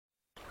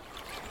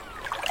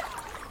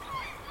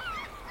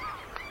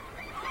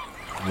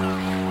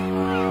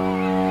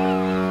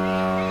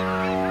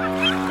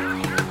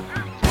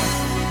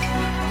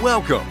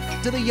Welcome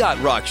to the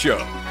Yacht Rock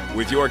Show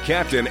with your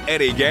captain,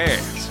 Eddie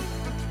Gans,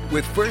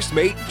 with first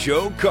mate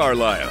Joe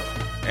Carlisle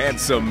and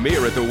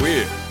Samir at the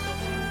wheel.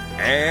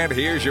 And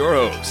here's your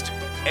host,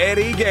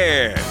 Eddie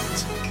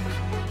Gans.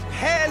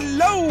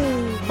 Hello,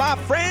 my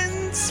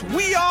friends.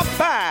 We are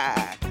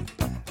back.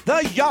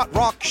 The Yacht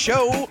Rock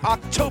Show,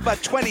 October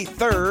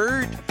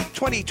 23rd,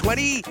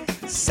 2020.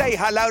 Say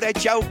hello to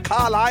Joe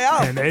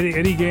Carlisle. And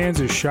Eddie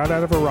Gans is shot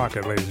out of a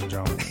rocket, ladies and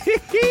gentlemen.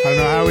 I don't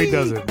know how he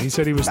does it. He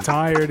said he was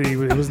tired. He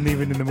wasn't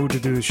even in the mood to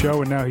do the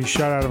show, and now he's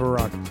shot out of a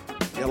rocket.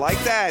 You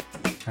like that?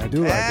 I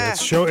do like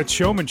it. It's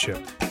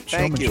showmanship.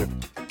 Thank you.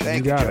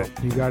 You got it.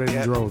 You got it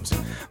in droves.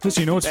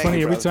 Listen, you know what's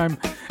funny?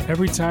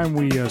 Every time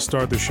we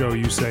start the show,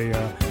 you say,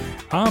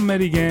 I'm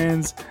Eddie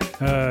Gans.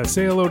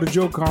 Say hello to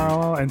Joe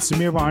Carlisle and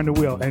Samir behind the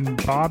wheel.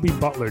 And Bobby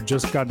Butler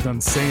just got done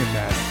saying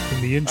that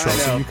in the intro.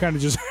 So you kind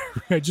of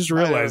I just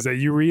realized that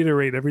you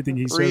reiterate everything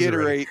he says.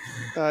 Reiterate.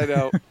 I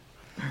know.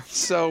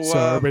 So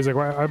everybody's like,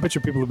 well, I bet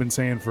you people have been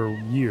saying for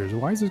years,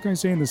 why is this guy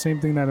saying the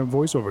same thing that a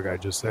voiceover guy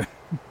just said?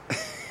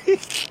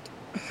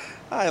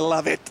 I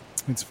love it.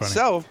 It's funny.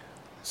 So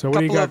what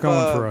do you got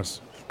going for us?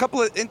 A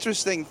couple of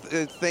interesting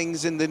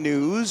things in the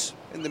news,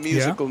 in the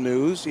musical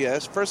news,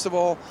 yes. First of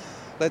all,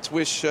 let's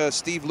wish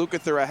Steve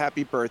Lukather a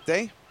happy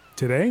birthday.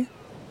 Today?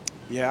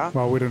 Yeah.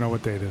 Well, we don't know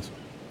what day it is.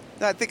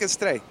 No, I think it's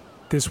today.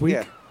 This week?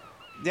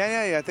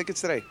 Yeah. I think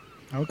it's today.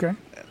 Okay.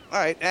 All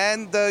right.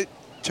 And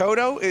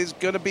Toto is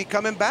going to be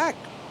coming back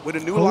with a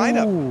new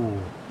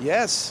lineup.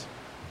 Yes.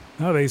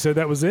 No, they said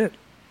that was it.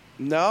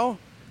 No.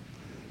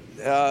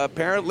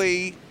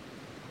 Apparently,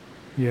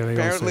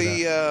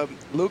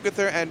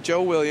 Lukather and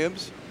Joe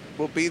Williams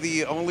will be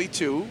the only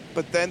two,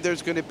 but then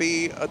there's going to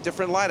be a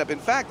different lineup. In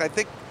fact, I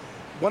think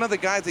one of the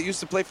guys that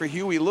used to play for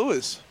Huey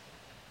Lewis,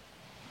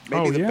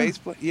 maybe the bass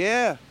player.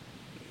 Yeah.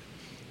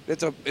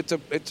 It's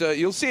a.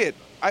 You'll see it.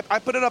 I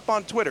put it up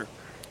on Twitter.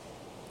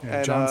 Yeah,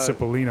 and, John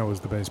Cipollino was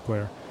the bass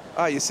player.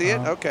 Oh, you see it?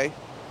 Okay.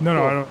 No,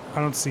 cool. I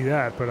don't see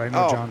that, but I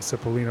know John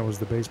Cipollino was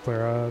the bass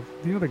player.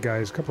 The other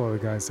guys, a couple other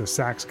guys, the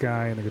sax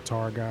guy and the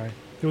guitar guy.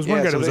 There was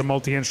one guy that was a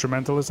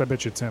multi-instrumentalist. I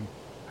bet you it's him.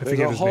 I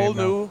forget his name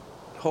now.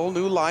 Whole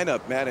new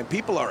lineup, man, and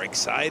people are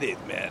excited,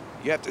 man.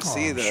 You have to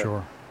see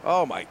Sure.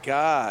 Oh my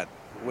God,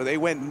 well, they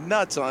went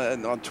nuts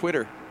on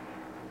Twitter.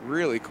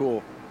 Really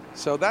cool.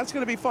 So that's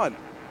going to be fun.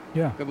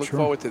 Yeah, I look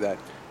forward to that.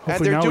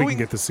 Hopefully now we can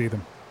get to see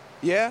them.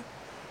 Yeah,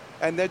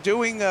 and they're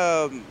doing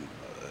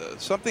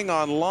something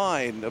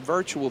online, a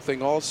virtual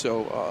thing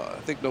also. I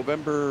think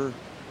November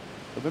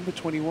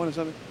 21 or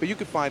something. But you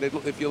can find it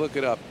if you look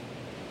it up.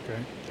 Okay.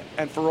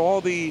 And for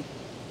all the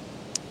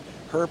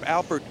Herb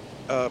Alpert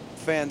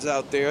fans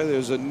out there,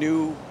 there's a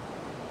new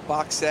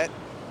box set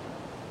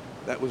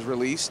that was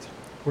released.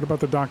 What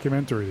about the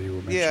documentary that you were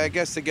mentioning? Yeah, I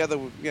guess together,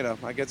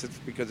 I guess it's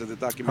because of the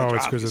documentary. Oh,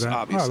 it's because of that?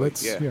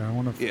 Obviously. I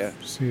want to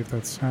see if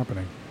that's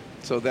happening.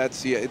 So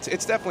that's,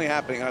 it's definitely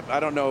happening. I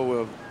don't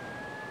know,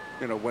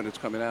 when it's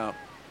coming out,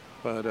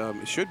 but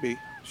it should be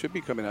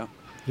coming out.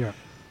 Yeah.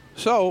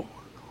 So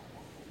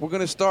we're going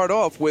to start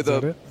off with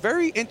a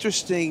very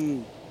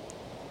interesting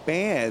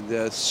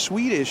band,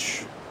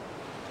 Swedish.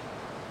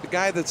 The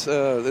guy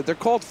they're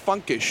called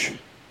Funkish.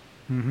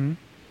 Mm-hmm.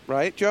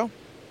 Right, Joe?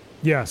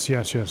 Yes.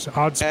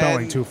 Odd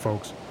spelling too,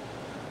 folks.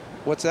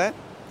 What's that?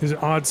 There's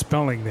odd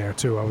spelling there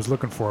too. I was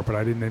looking for it, but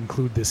I didn't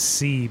include the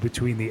C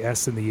between the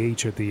S and the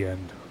H at the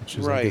end, which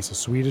is I guess a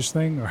Swedish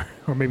thing,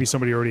 or maybe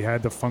somebody already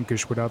had the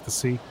Funkish without the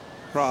C.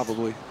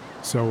 Probably.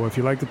 So if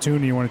you like the tune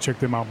and you want to check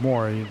them out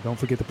more, don't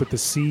forget to put the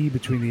C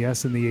between the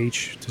S and the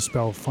H to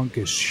spell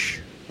Funkish.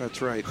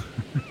 That's right.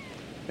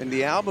 And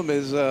the album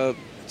is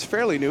it's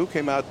fairly new.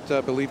 Came out,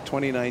 I believe,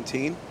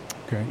 2019.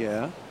 Okay.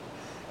 Yeah.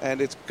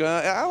 And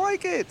I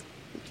like it.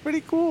 It's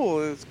pretty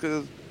cool. It's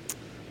because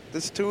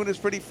this tune is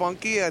pretty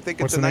funky. I think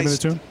What's it's the name of the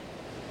tune?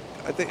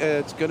 I think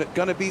it's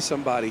gonna be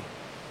somebody.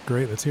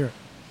 Great. Let's hear it.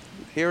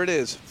 Here it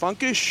is.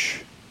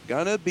 Funkish,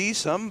 gonna be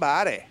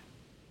somebody.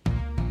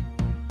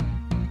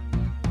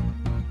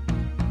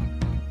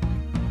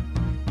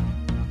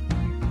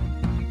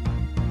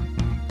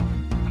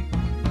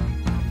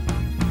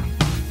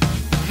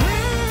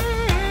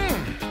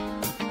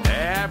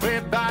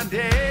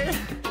 Everybody,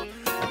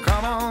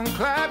 come on,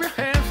 clap your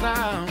hands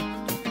now.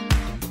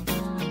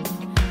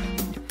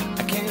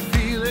 Can you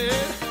feel it?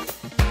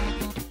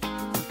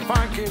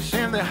 Funkish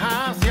in the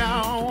house,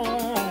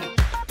 y'all.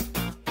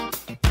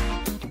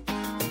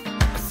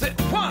 I said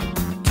 1,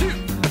 2,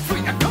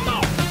 3, come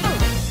on.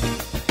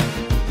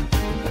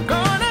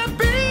 Gonna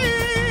be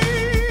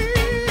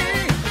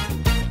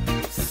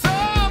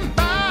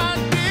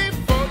somebody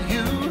for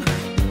you.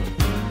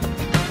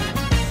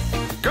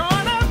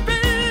 Gonna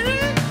be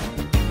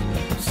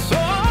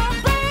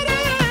somebody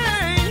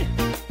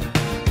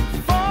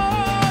for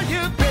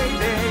you,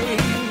 baby.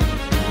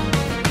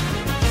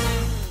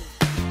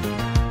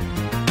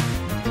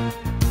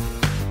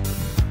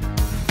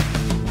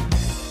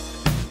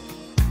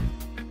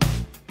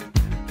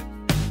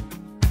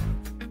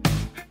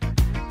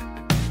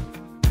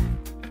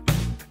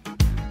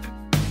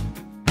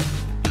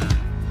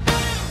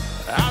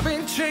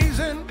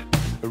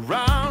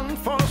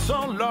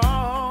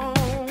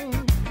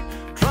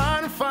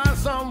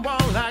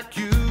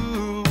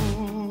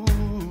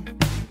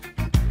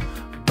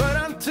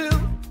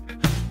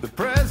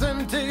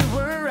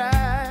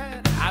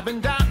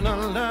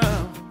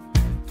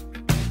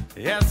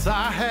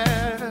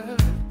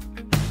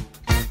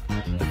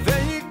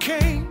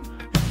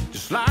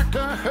 like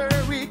a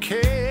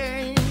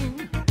hurricane,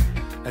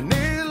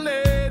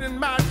 annihilating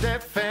my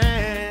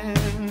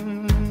defense.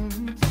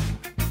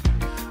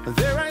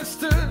 There I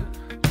stood,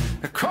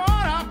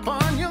 caught up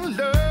on your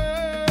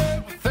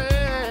love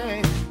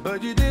thing,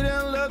 but you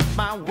didn't look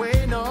my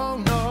way, no,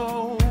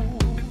 no.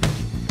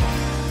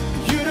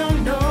 You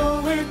don't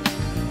know it,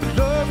 but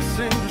love is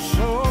in your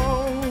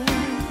soul.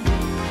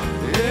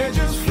 It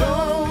just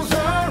flows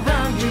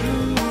around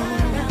you.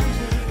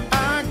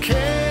 I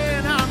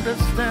can't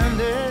understand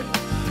it.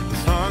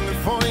 It's hungry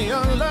for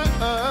your love.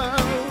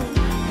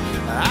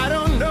 I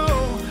don't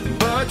know,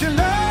 but your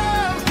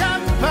love's got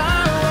the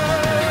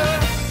power.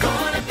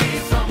 Gonna be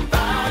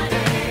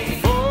somebody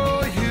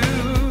for you,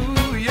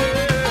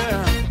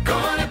 yeah.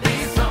 Gonna be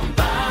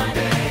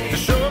somebody to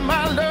show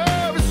my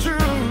love is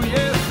true,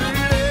 yes it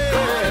is.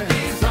 Gonna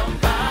be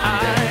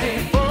somebody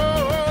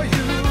for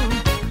you,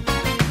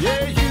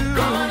 yeah, you.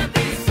 Gonna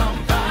be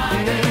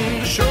somebody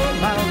to show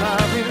my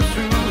love is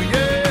true,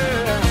 yeah.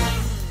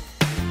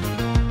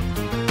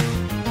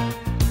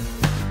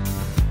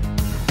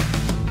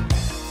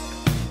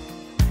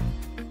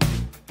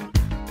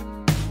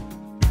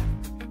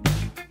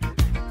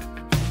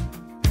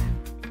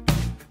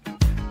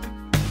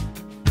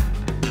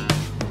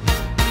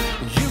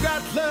 You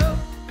got love,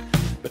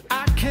 but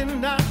I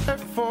cannot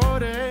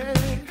afford it.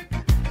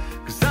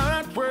 'Cause I'm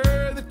not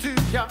worthy to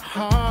your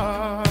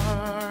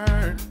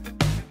heart.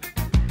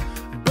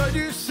 But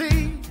you see,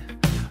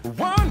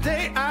 one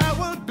day I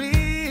will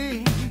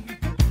be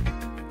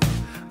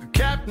the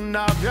captain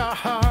of your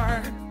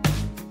heart.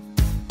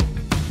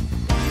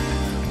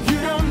 You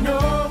don't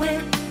know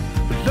it,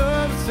 but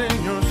love is in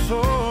your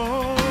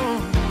soul.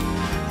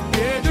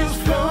 It just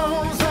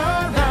flows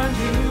around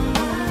you.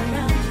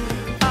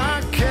 I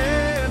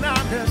can't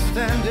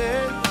understand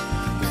it.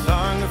 It's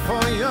hungry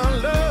for your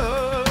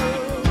love.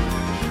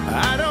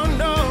 I don't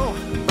know,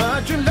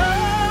 but your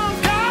love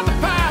got the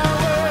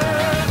power.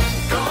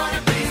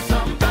 Gonna be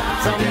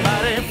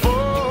somebody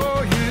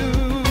for you,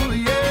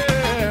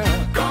 yeah.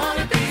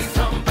 Gonna be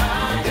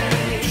somebody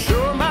to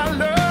show my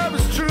love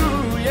is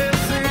true, yes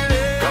it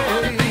is.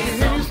 Gonna be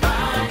somebody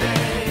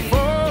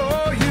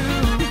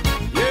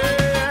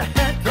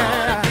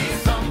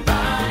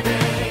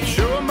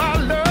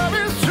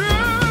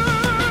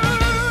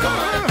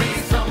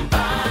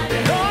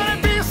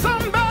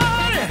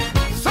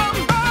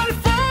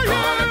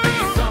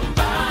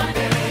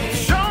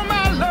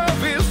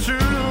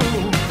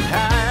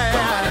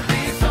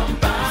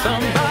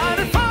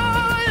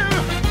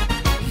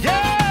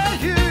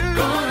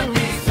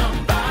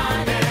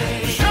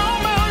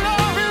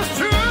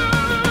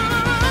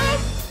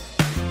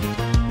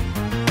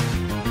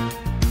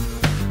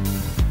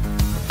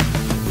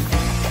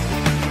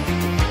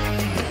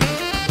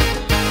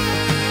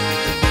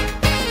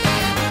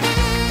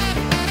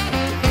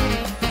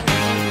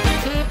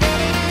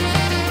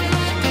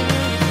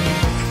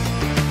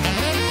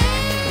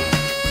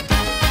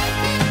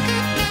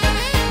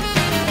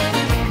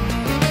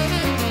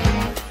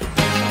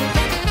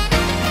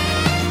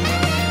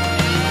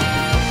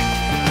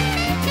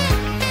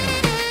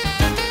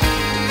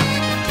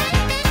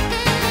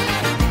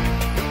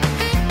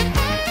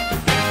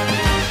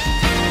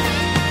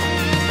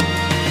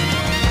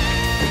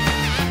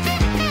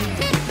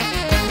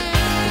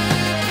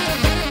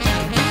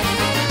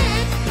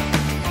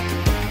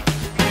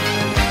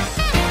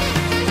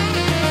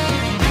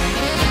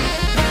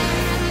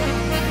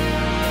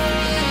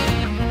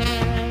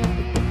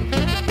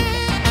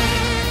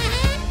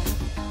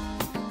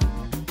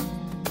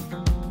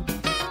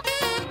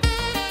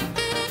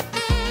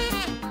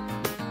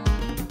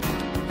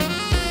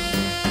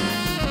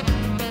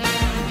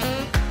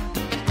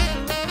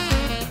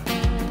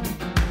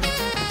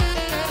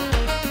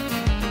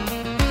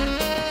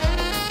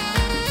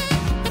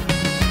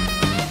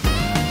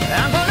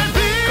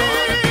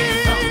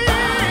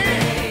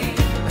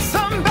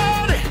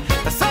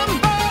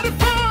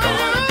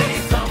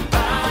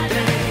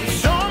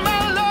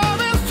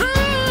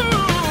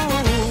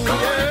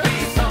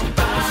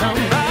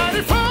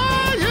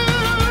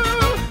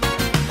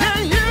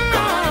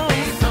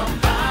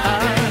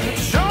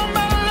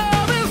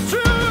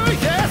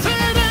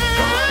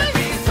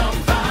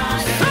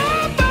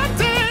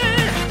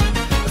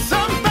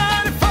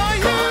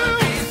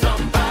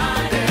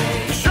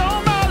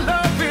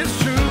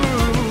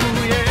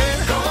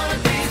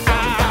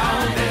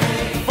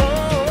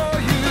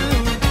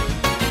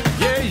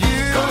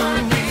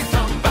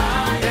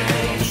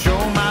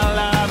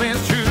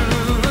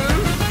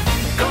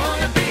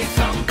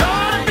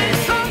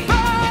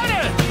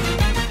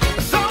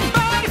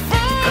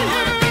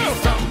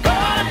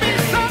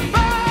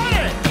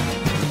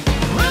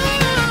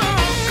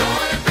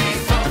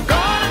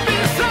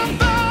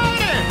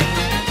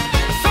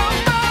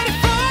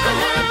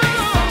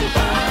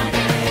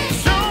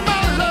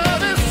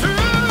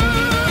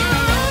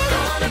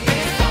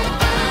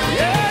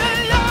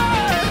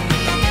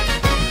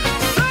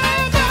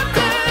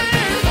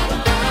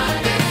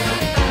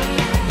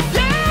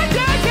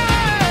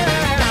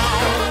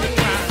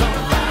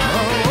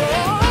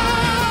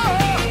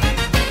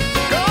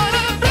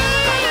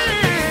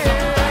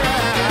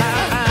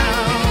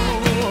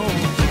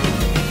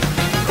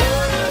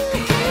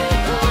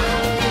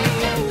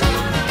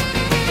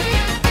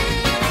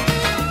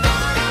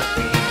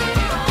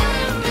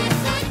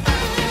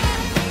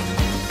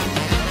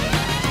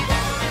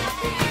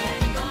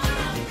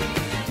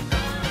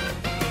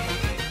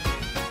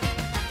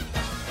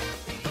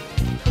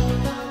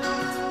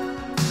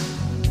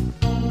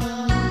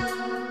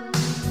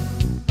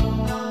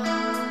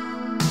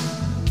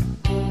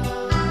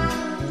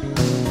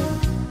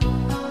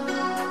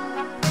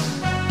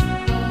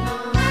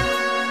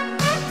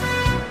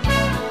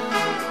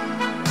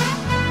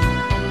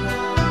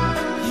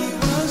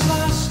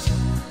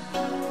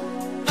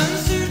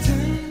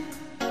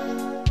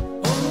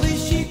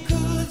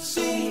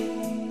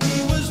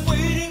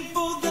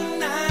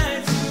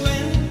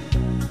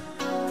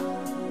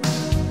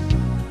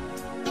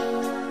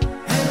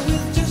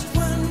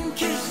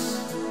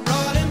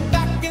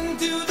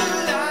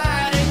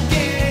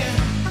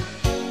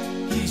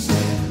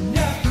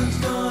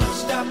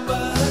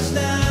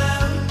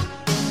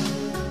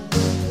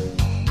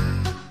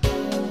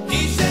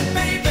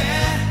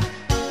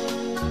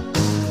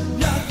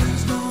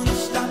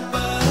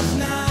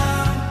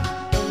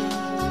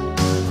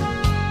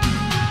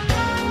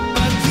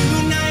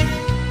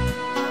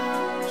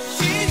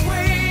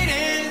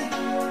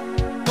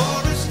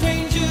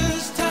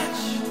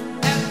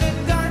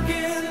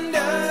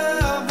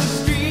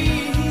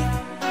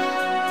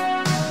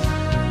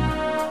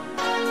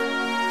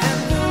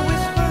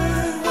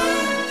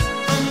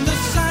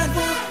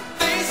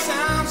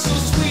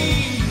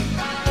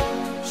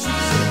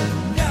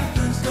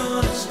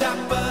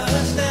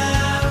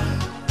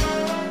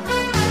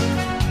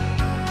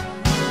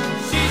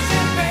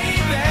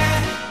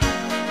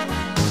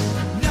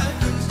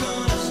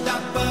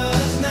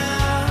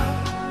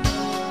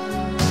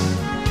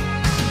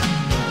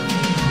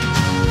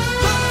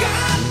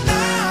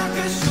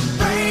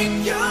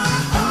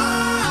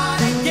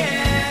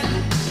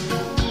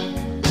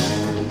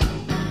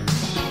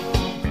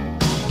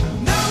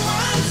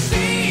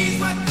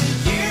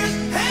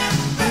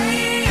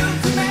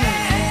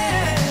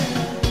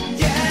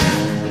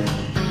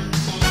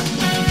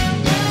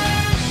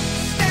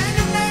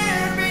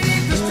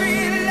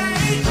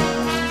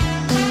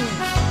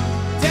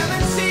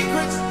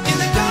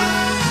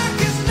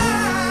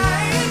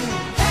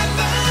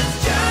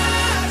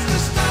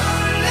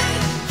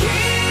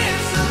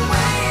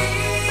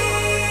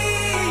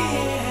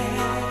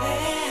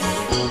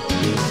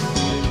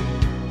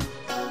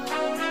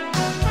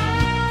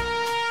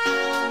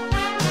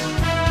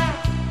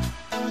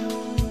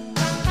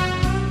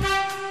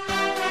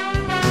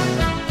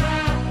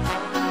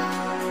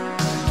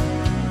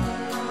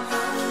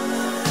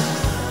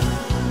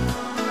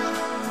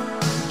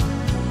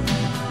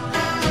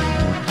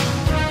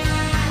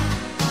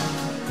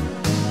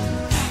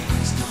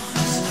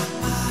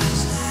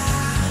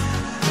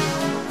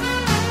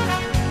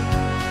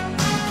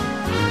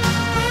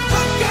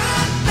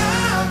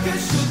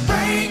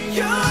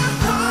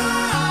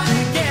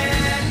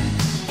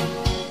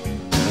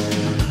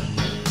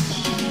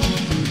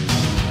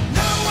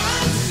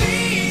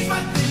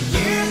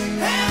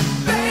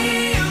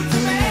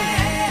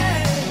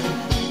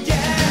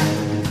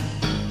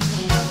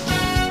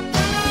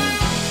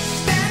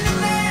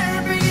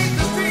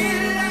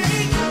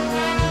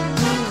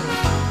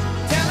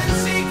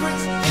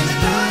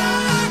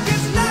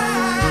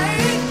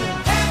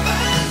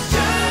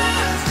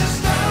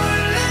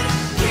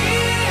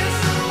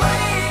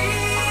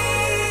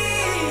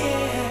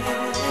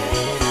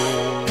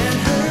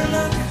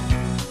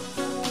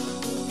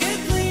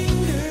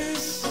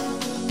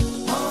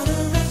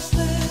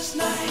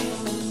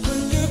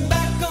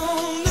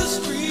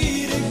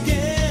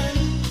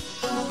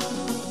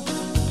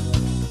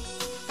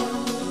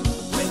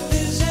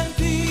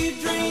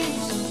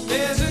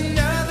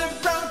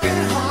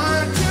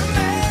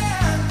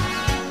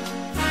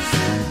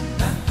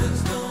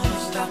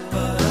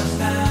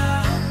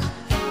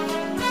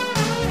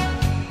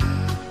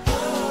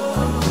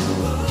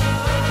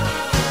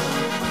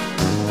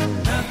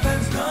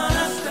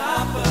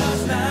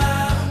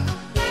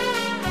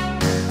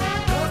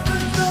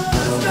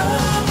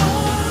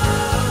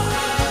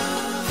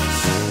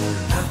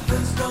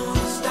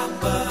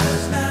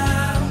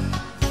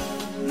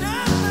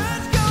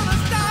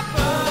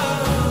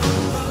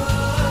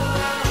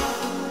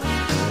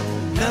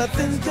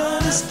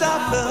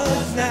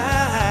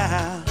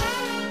now.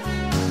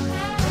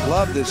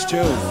 Love this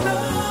tune.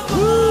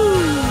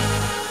 Woo!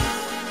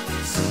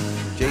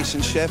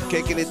 Jason Sheff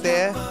kicking it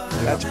there.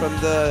 That's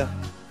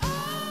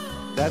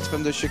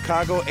from the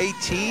Chicago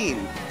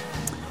 18.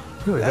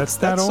 Really, that's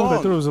that old? Song. I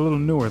thought it was a little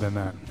newer than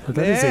that. But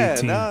that is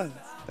 18. No,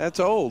 that's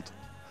old.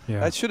 Yeah.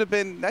 That should have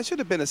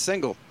been a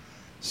single.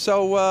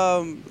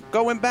 So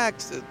going back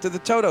to the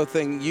Toto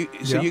thing, you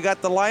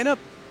got the lineup?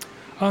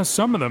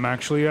 Some of them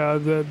actually.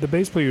 The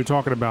bass player you're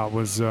talking about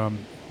was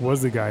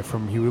the guy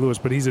from Huey Lewis,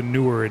 but he's a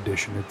newer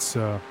addition. It's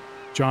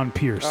John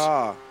Pierce.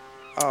 Oh,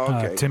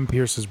 okay. Tim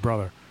Pierce's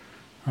brother,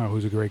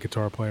 who's a great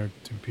guitar player.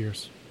 Tim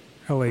Pierce,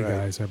 L.A.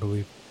 guys, I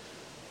believe.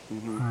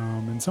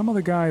 Mm-hmm. And some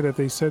other guy that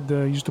they said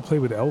used to play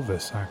with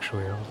Elvis.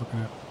 Actually, I was looking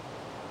at.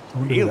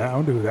 I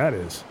wonder who that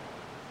is.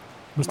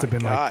 Must have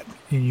been like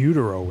in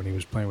utero when he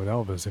was playing with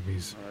Elvis. If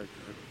he's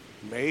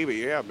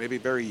maybe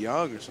very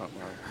young or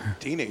something, or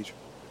teenage.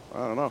 I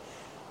don't know.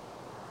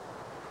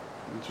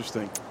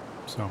 Interesting.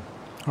 So,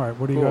 all right,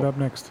 what do you got up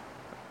next?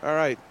 All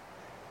right,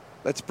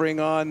 let's bring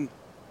on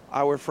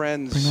our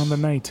friends. Bring on the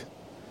night.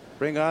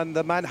 Bring on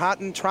the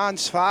Manhattan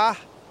Transfer.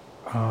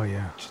 Oh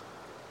yeah.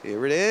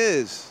 Here it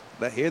is.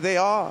 Here they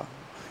are.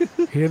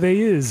 Here they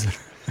is.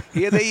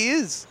 Here they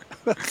is.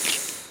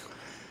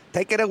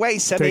 Take it away,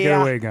 Samir. Take it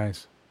away,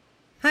 guys.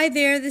 Hi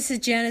there, this is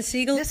Janice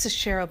Siegel. This is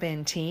Cheryl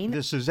Bantine.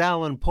 This is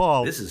Alan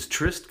Paul. This is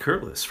Trist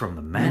Curlis from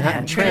the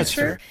Manhattan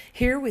Transfer.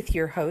 Here with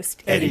your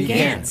host, Eddie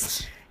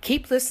Gantz.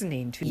 Keep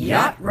listening to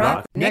Yacht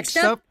Rock. Next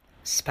up,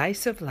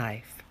 Spice of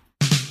Life.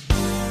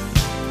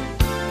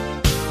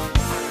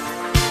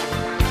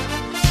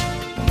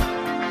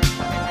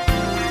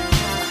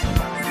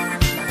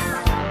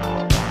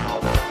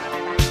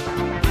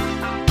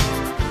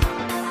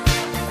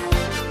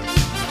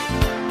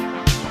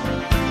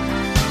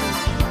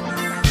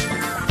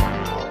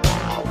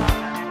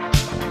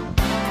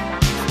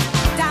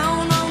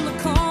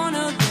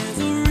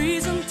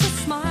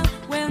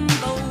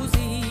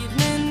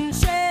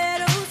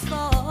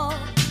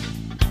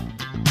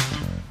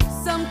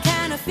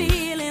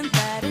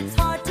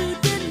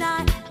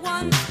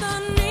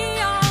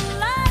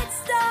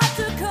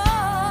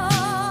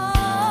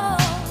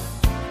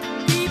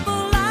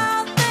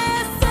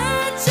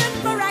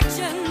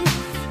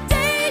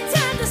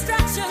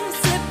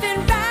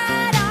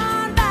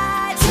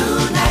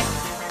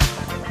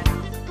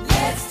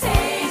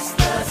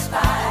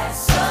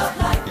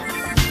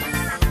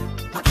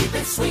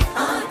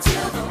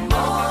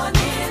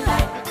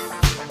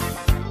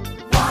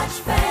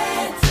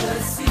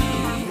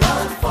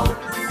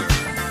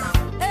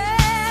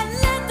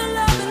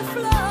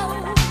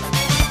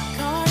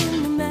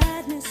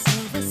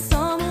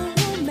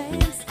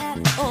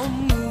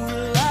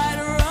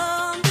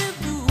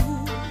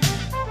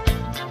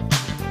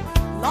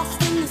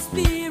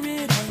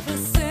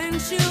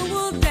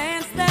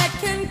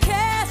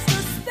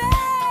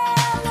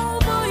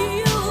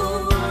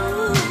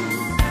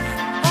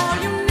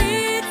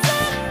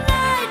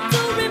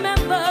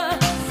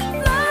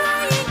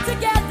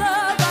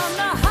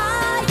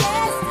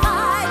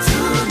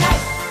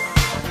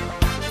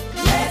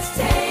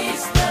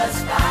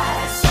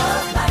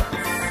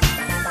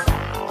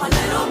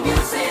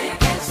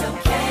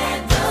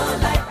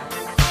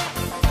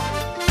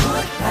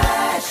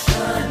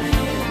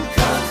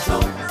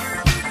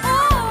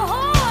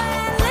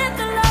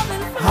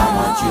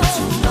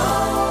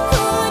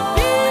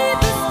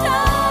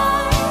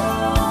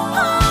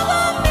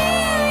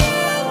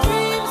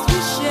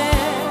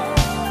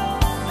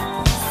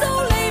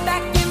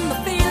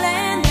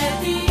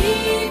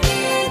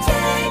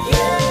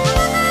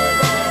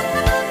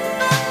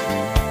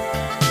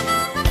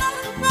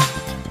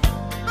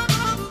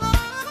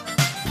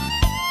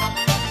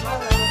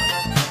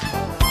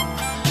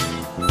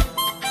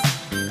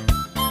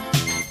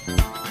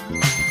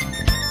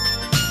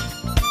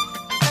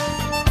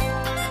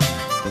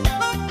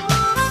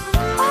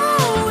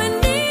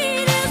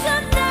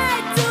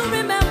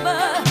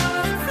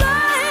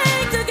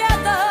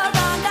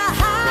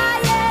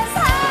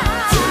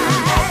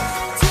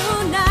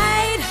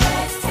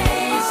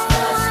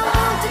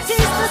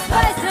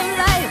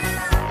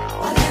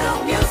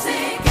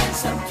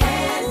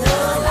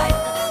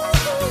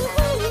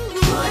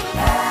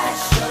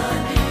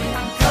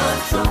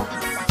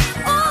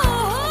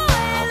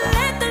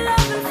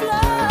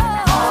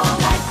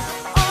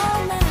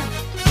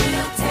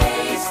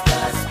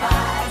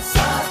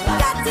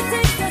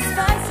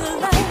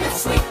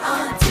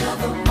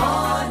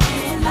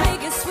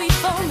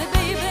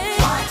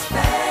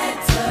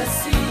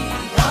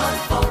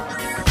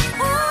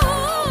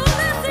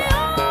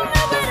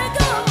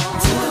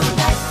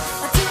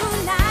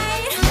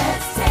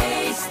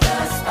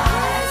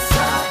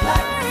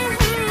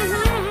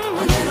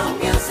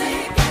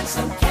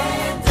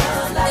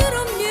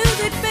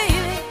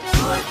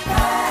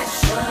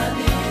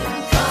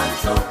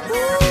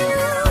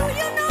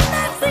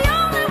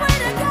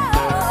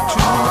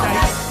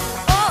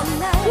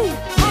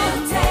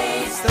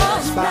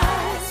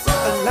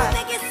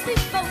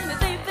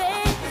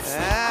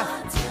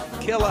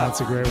 That's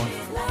a great one.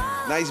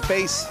 Nice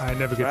bass. I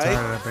never get tired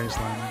of that bass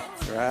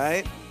line.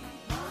 Right?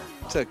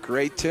 It's a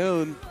great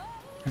tune.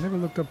 I never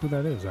looked up who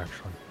that is,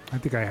 actually. I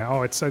think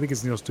I think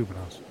it's Neil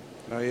Stupinhouse.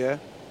 Oh, yeah?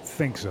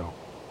 Think so.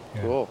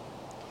 Yeah. Cool.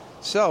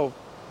 So,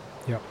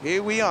 yep.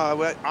 Here we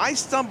are. I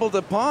stumbled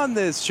upon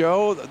this,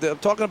 Joe. I'm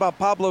talking about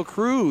Pablo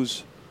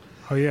Cruz.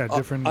 Oh, yeah,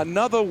 different.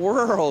 Another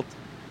World.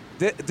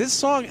 This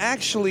song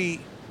actually,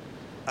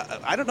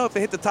 I don't know if it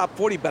hit the top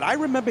 40, but I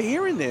remember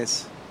hearing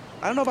this.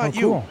 I don't know about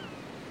you. Cool.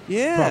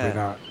 Yeah. Probably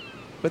not.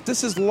 But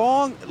this is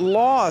long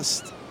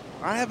lost.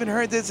 I haven't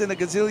heard this in a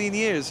gazillion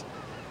years.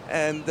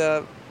 And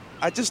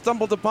I just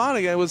stumbled upon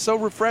it. It was so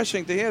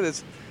refreshing to hear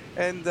this.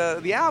 And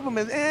the album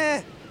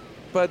is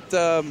But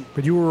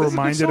you were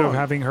reminded of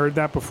having heard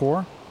that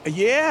before?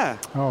 Yeah.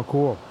 Oh,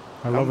 cool.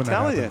 I love when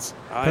that happens.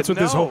 That's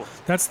what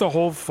that's the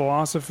whole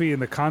philosophy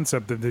and the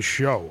concept of this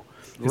show.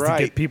 Is to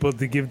get people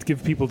to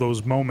give people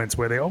those moments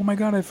where they, oh my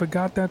God, I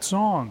forgot that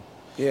song.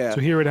 Yeah. So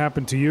here it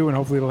happened to you, and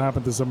hopefully it'll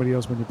happen to somebody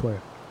else when you play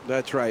it.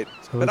 That's right.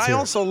 So but I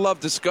also love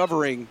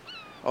discovering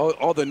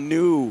all the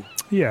new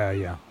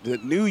the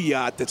new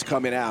Yacht that's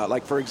coming out.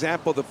 Like, for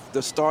example,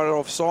 the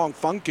start-off song,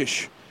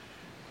 Funkish.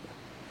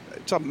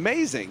 It's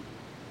amazing.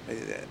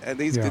 And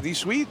these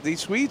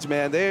Swedes,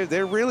 man,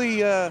 they're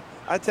really,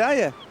 I tell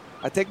you,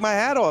 I take my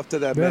hat off to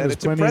them, man. There's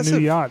It's plenty impressive. of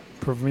new Yacht,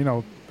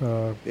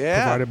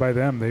 provided by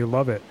them. They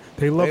love it.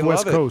 They love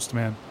West Coast,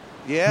 man.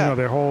 Yeah. You know,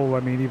 their whole,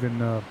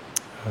 even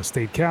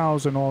State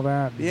Cows and all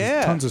that. Yeah.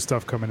 There's tons of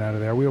stuff coming out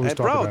of there. We always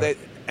talk about it.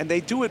 And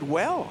they do it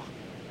well.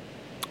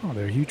 Oh,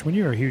 they're huge. When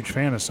you're a huge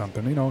fan of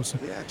something,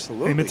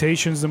 absolutely.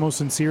 Imitation's the most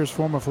sincerest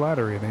form of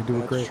flattery, and they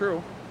do it great. That's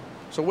true.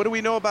 So what do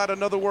we know about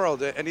Another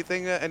World?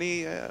 Anything,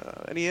 any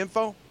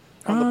info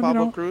on the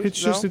Pablo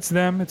Cruz? It's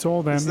them. It's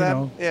all them. It's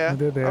them? Yeah.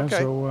 They're there, okay.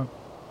 so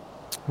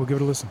we'll give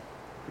it a listen.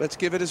 Let's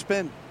give it a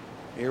spin.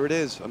 Here it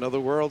is, Another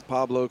World,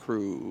 Pablo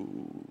Cruz.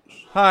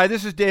 Hi,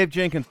 this is Dave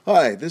Jenkins.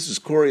 Hi, this is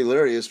Corey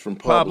Larius from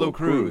Pablo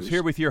Cruz.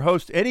 Here with your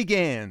host, Eddie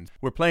Gans.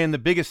 We're playing the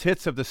biggest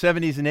hits of the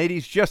 70s and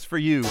 80s just for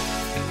you.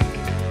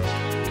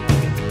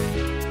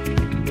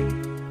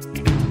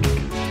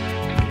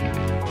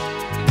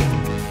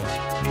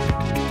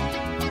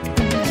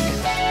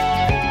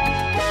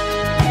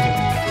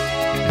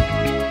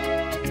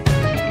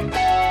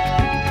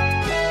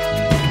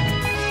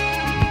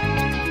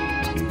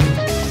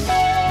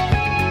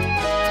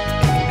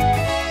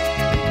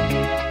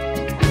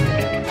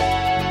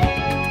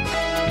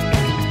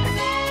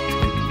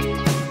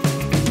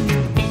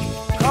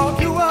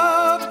 Called you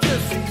up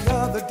just the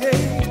other day,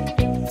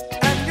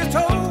 and you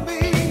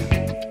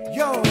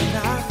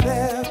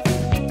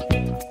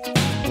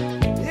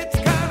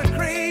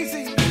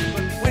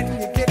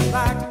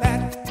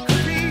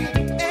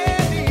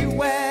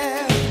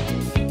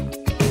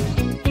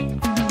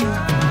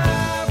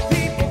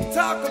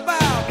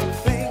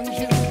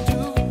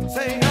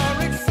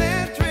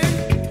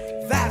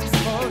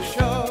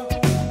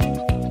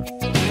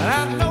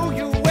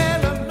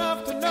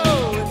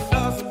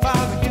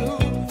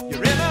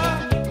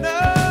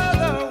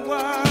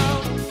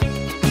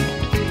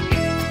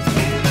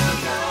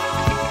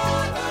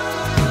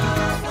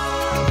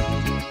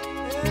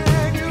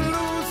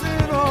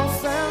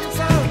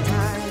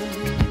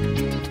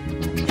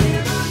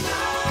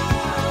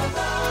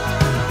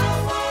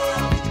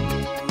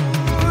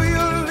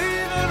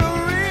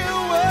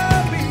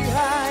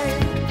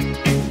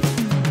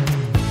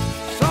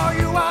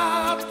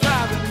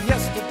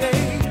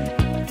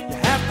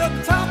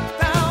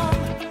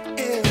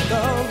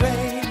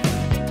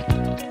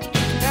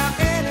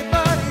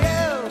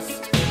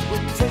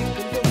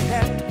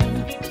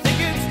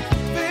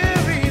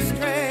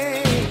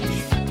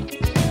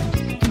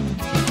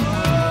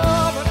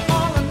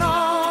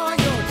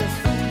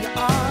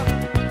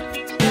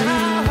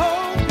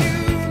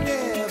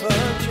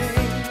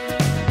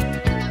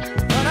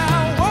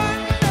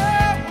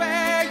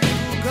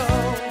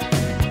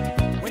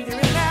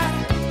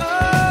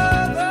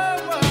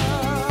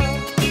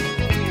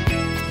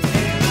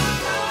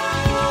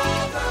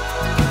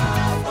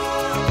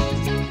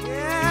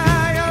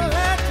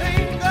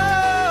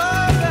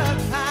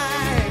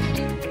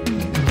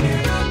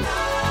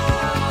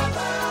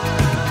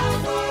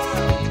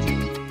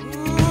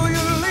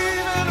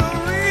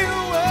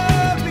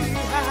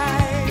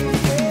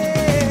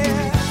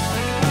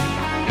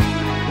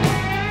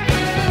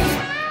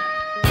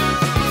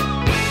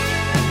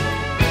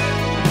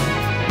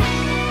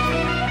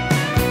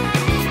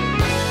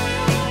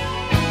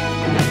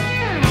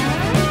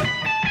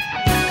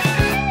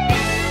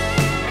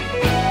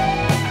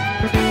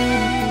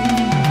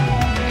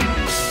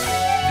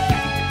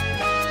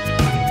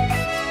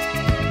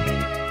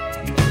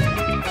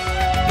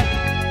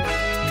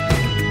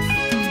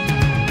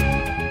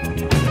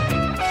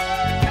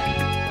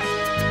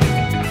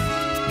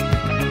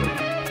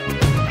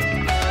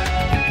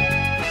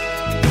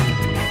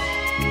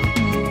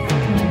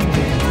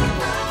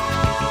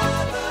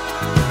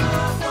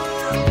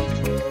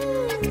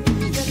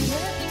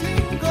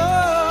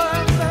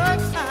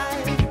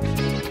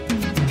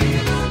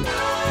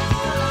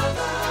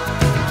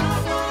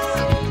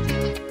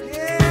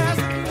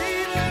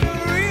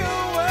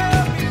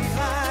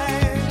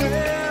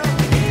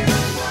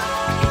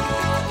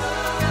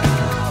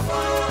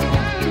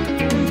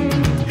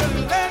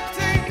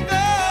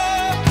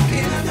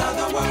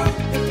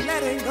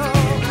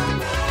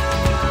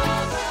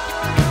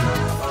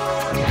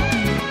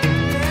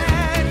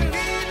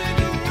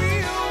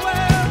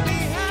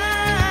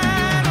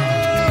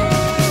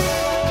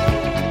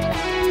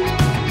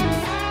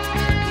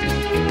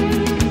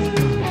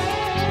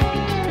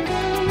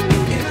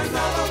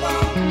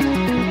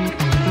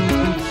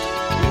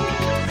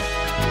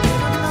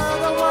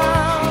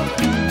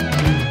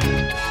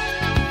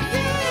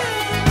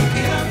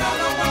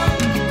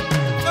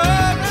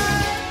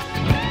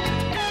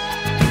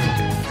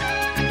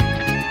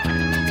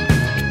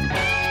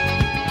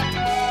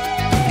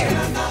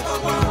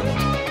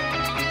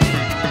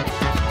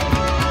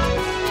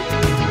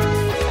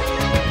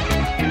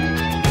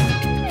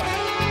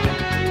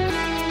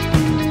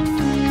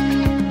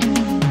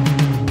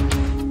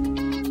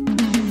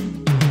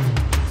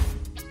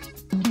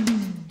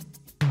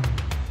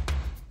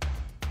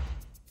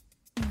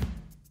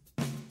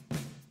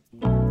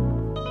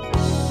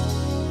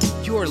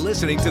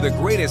listening to the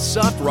greatest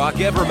soft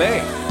rock ever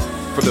made,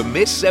 from the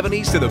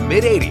mid-70s to the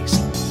mid-80s,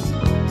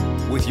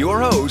 with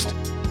your host,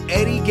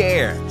 Eddie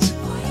Gans.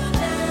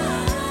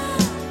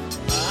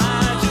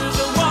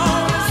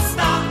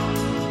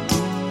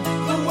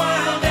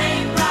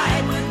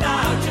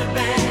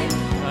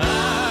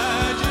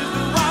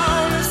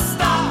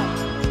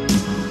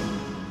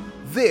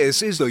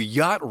 This is the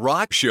Yacht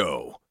Rock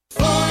Show.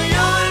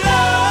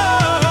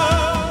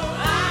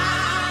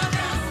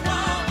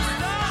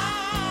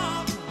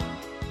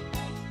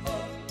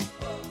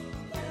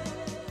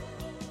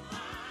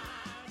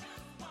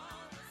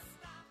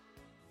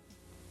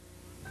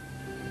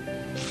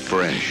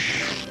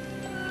 Fresh.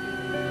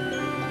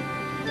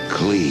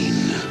 Clean.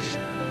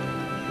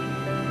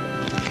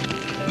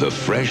 The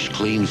fresh,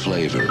 clean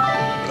flavor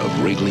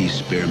of Wrigley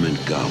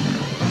Spearmint Gum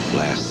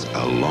lasts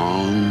a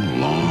long,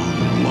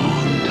 long,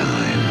 long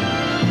time.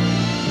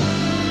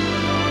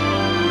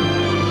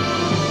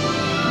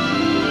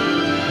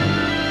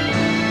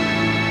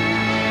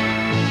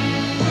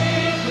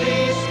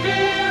 Wrigley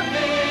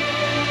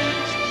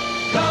Spearmint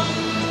Gum.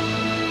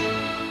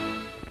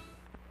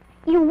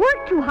 You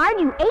worked too hard,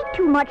 you ate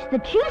too much, the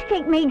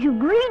cheesecake made you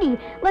greedy.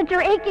 Let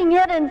your aching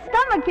head and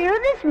stomach hear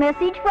this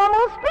message from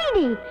old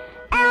Speedy.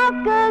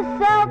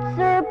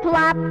 Alka-Seltzer,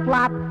 plop,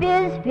 plop,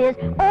 fizz, fizz,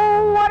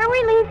 oh, what a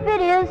relief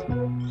it is.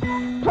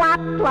 Plop,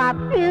 plop,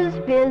 fizz,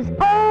 fizz,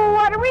 oh,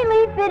 what a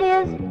relief it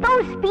is.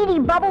 Those Speedy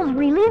bubbles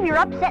relieve your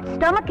upset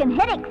stomach and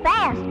headache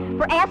fast.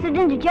 For acid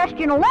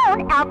indigestion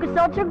alone,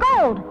 Alka-Seltzer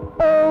Gold.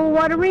 Oh,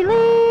 what a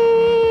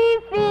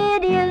relief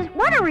it is.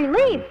 What a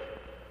relief.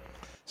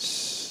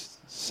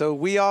 So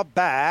we are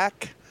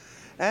back,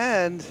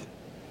 and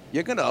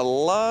you're going to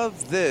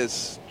love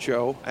this,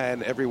 Joe,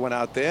 and everyone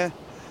out there.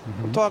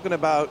 Mm-hmm. I'm talking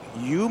about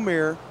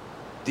Yumir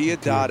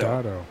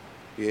Deodato.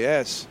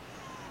 Yes.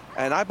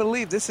 And I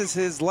believe this is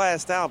his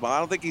last album. I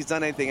don't think he's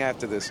done anything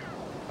after this.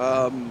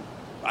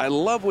 I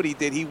love what he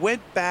did. He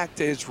went back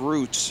to his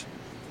roots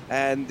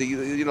and the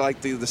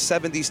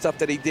 70s stuff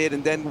that he did,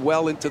 and then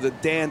well into the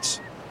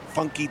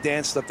funky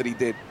dance stuff that he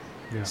did.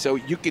 Yeah. So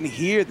you can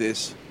hear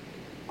this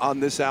on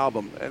this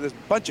album. And there's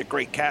a bunch of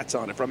great cats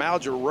on it, from Al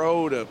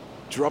Jarreau to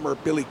drummer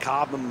Billy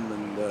Cobham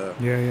and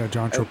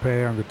John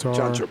Tropea on guitar.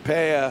 John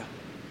Tropea.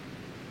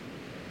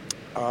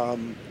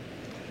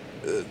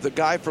 The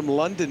guy from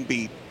London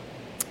Beat.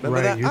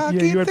 Remember that?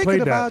 You had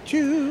played that.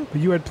 You. But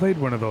you had played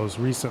one of those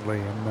recently,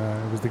 and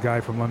it was the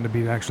guy from London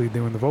Beat actually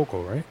doing the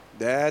vocal, right?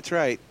 That's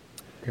right.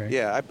 Okay.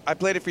 Yeah, I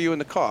played it for you in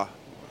the car.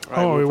 Right?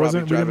 Oh, it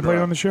wasn't. We didn't play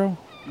it on the show.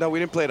 No, we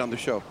didn't play it on the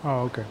show.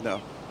 Oh, okay.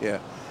 No. Yeah.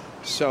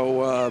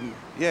 So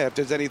if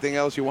there's anything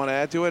else you want to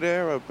add to it,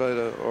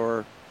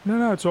 or.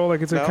 No, it's all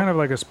like it's kind of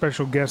like a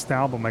special guest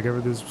album. Like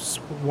there's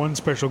one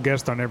special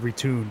guest on every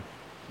tune.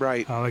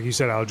 Right. Like you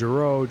said, Al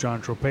Jarreau,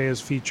 John Tropea is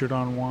featured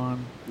on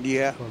one.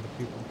 Yeah. Other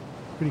people.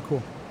 Pretty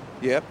cool.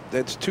 Yep,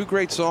 that's two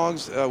great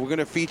songs. We're going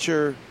to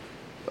feature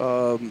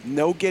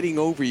No Getting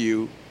Over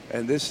You,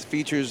 and this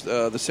features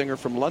the singer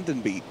from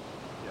London Beat.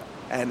 Yeah.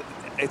 And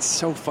it's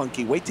so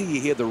funky. Wait till you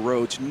hear the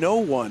Rhodes. No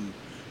one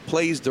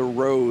plays the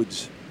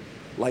Rhodes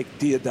like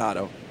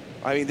Deodato.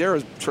 I mean, there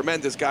are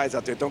tremendous guys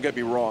out there, don't get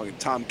me wrong. And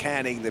Tom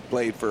Canning that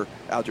played for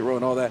Al Jarreau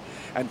and all that,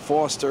 and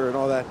Foster and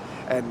all that,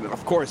 and,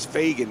 of course,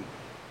 Fagan.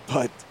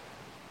 But,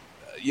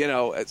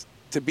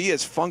 to be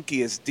as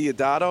funky as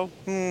Deodato,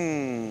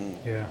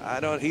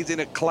 he's in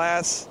a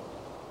class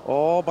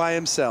all by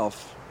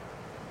himself.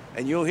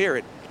 And you'll hear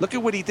it. Look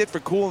at what he did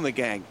for Kool and the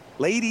Gang.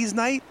 Ladies'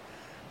 Night,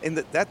 and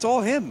that's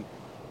all him.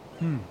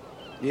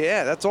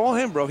 Yeah, that's all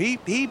him, bro. He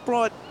made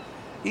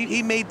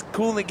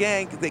Kool and the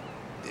Gang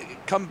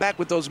come back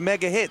with those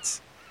mega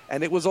hits,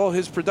 and it was all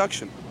his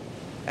production.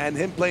 And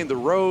him playing the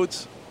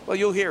Rhodes, well,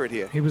 you'll hear it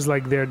here. He was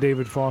like their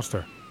David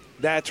Foster.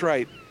 That's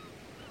right.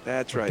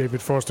 That's right.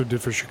 David Foster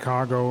did for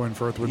Chicago and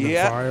for Earth, Wind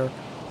and Fire.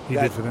 He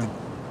did for them.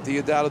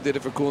 Deodato did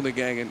it for Kool and the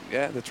Gang, and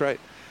that's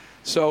right.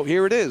 So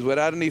here it is,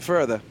 without any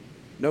further.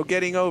 No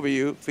Getting Over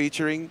You,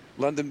 featuring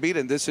London Beat,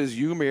 and this is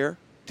Yumir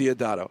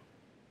Deodato.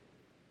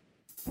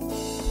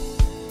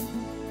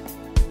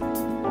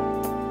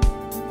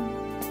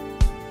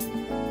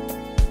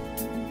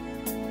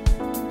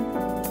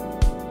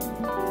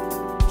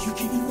 You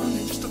keep it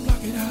running just to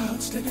block it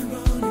out, steady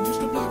running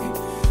just to block it.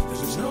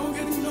 There's no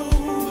getting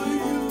over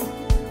you.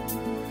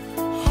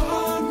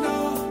 Oh no,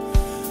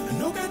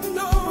 no getting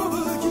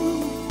over you.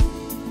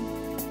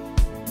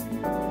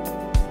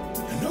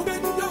 No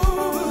getting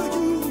over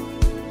you.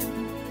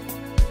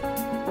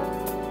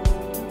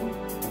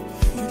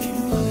 You keep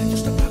it running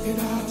just to block it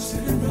out,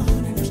 steady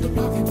running just to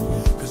block it.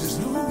 'Cause there's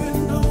no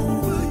getting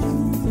over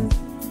you.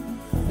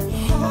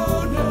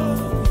 Oh no,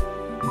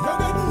 no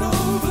getting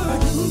over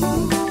you.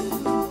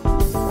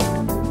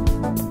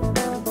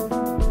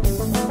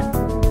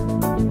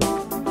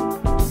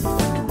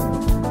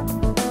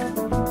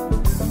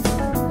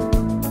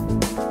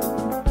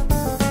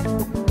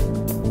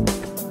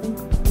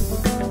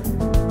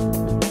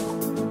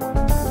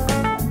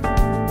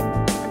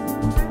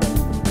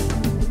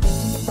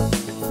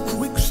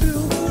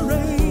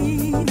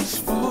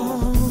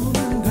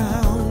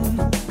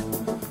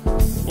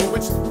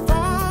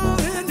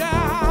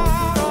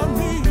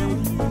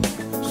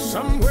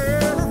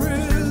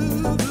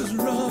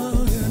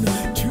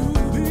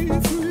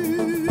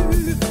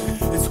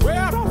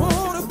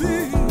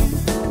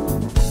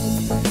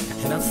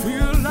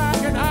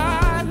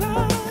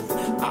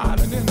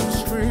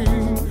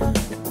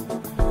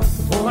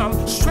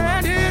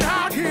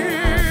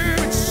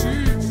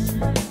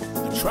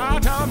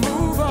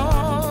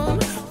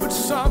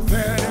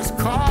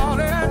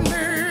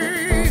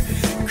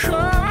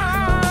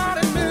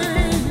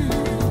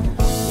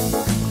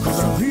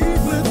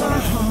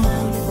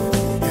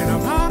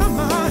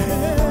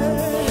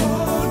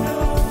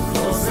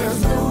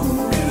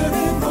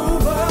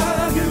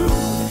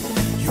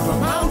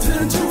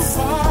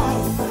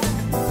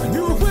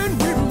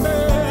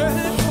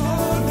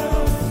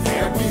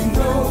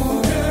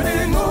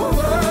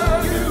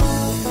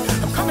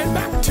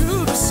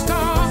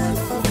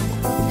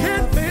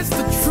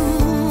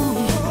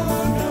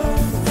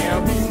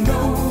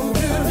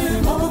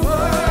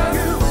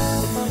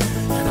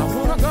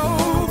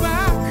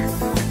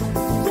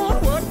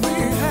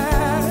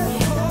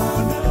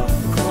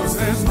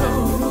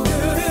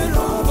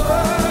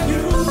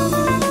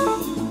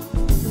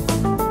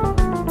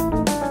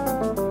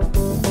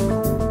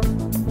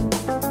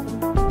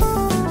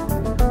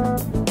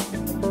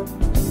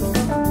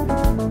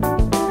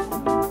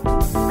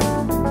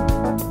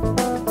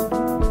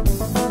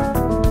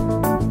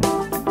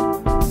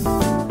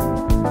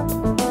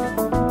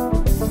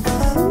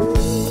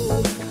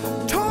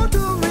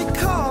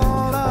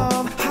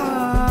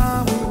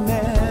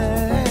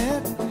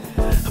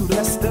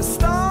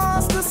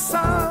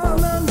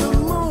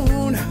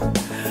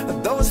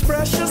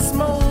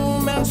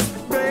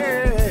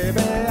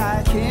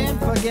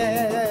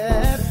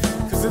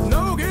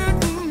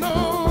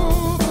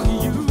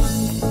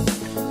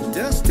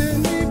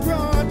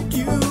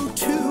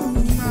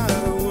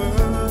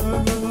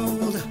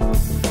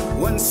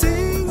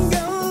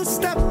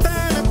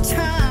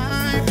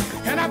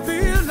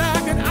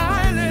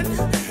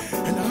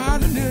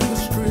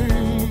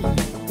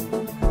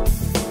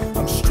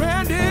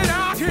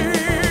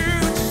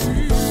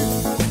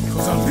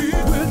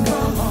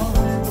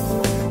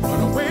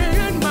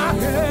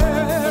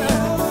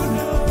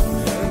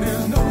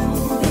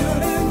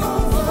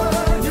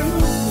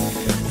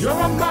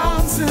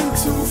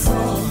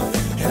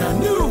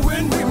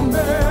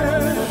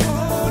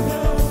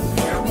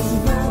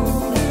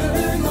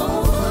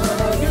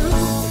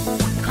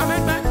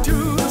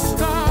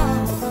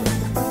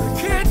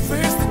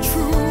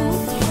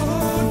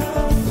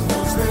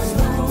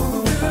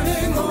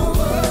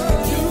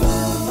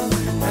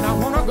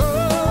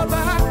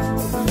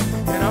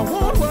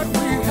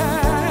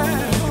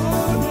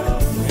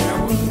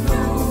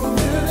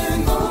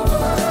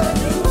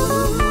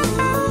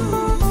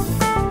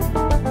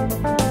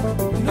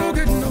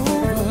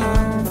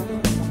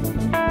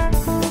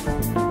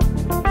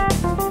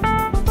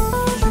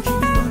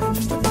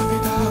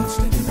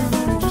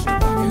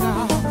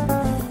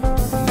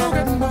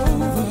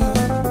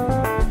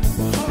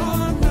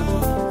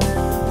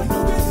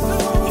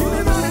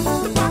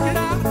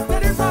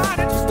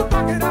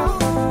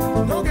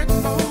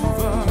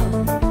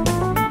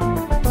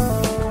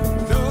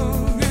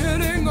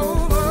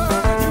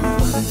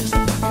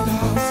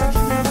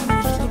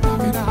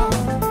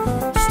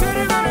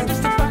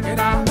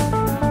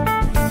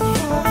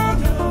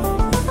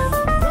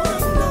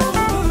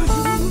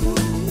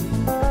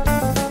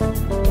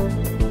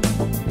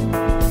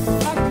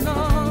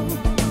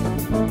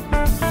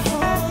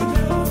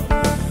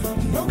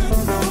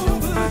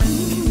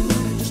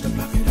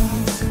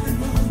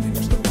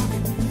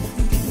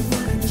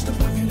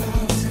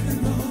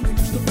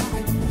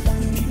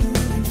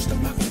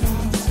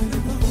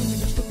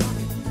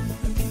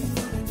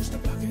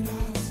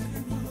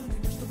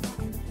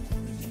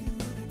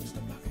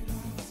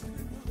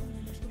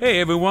 Hey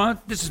everyone,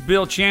 this is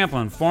Bill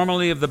Champlin,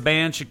 formerly of the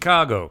band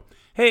Chicago.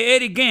 Hey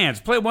Eddie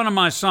Gans, play one of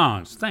my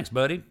songs. Thanks,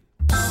 buddy.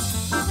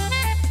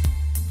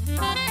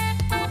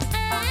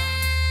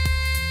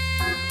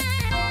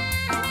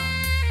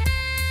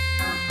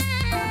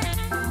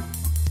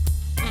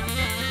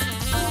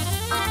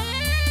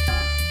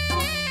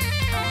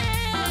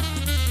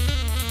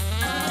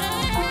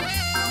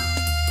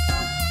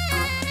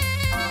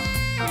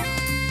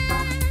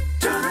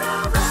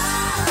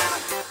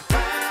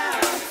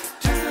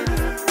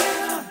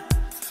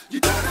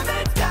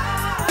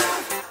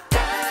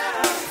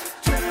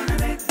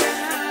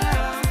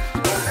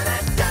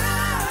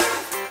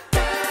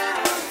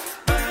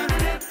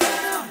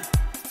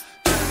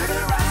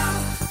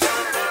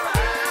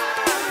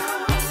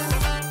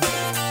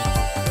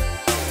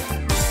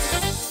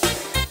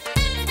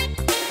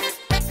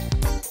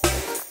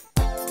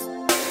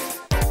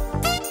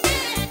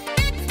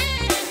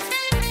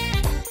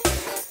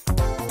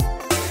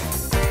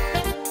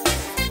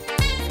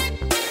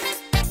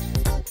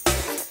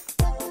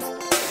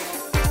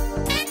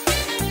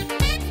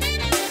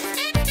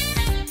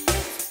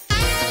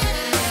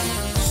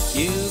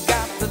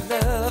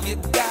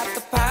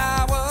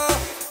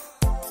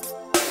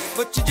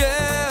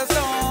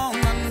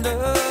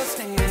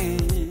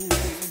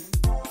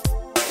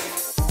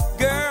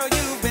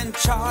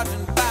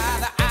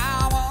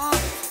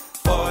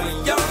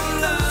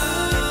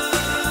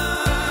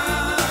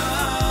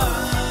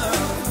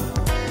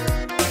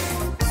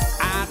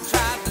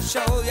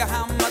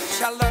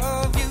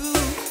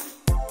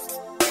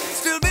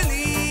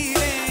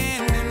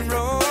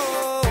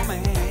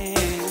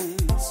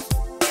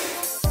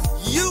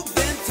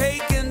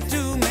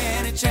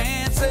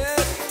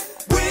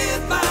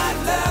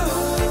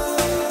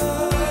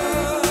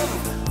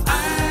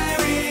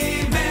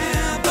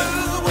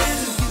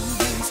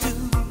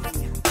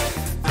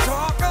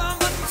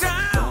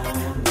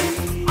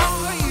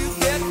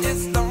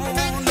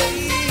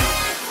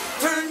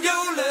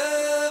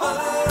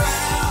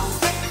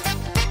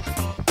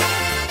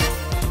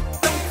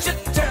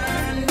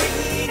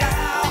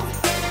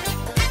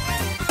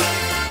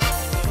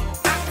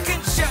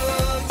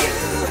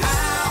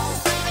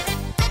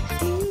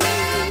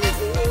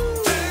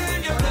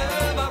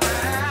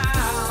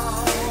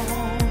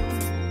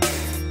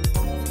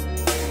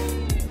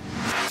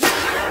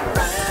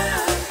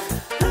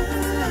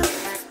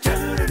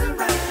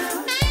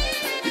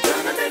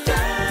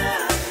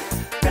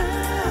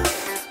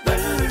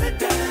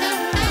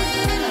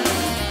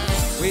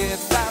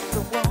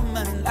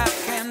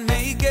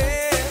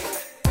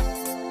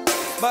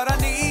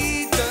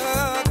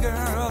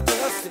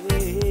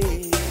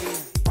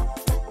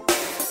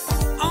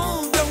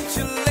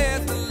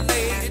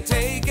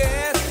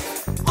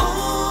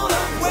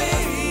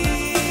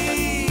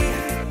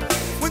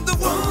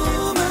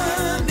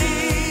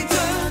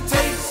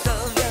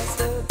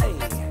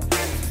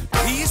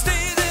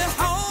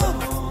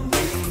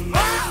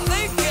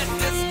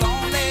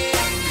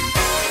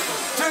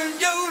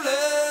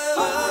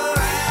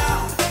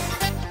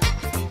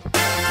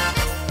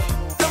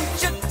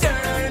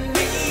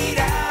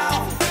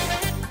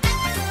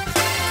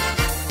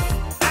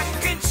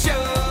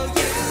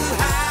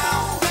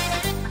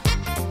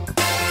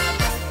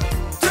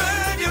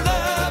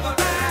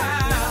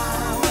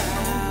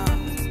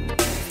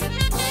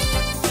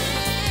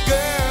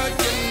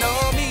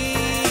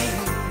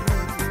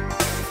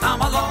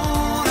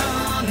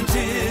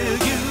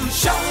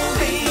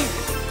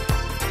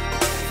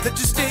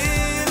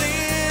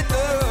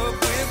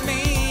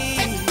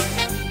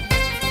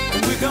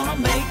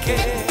 make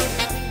it.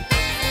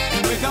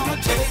 And we're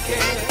gonna take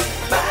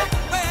it back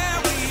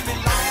where we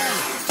belong.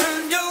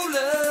 Turn your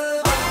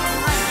love around.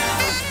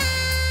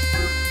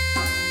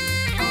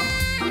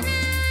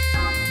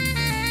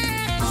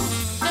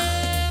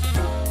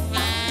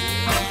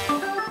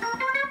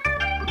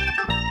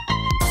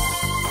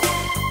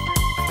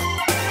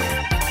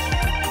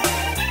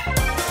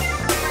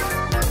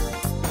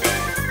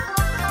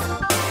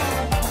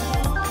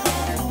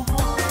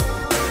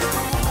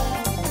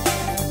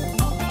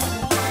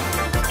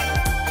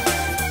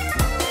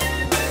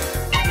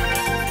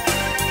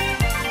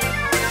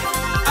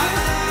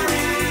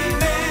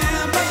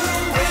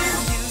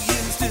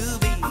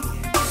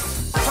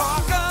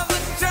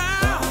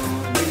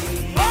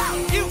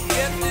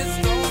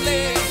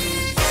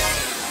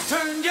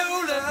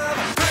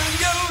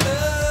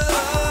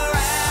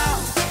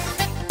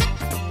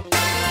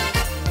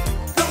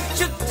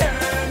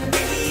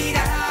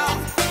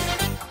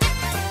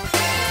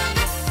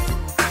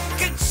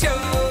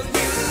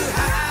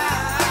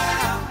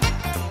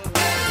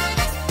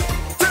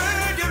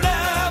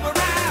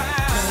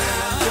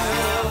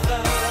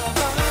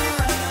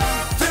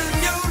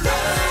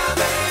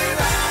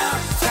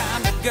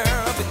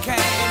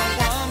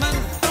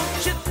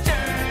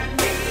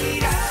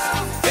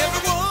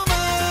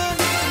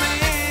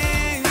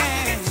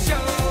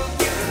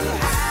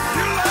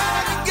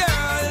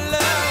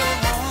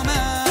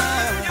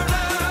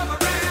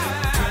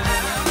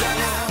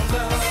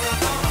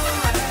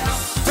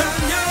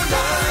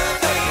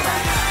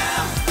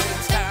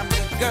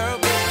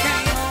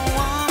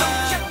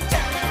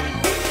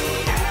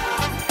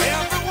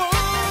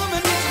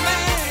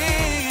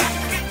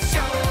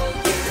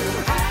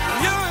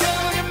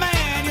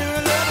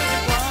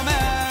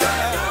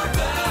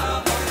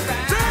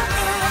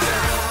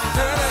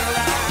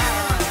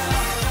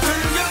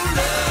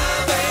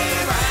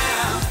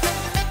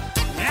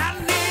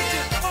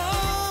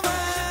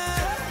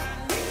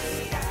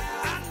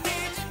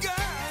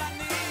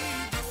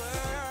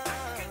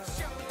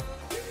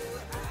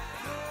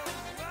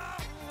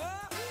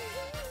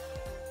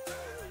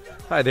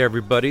 Hi there,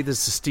 everybody.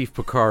 This is Steve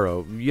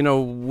Porcaro. You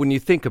know, when you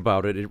think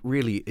about it, it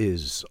really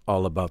is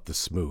all about the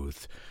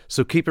smooth.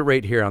 So keep it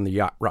right here on the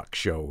Yacht Rock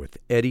Show with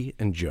Eddie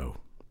and Joe.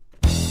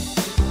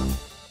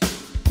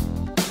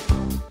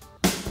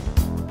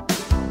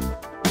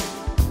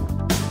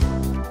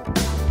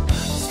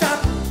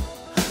 Stop,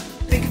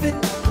 think of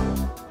it.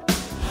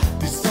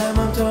 This time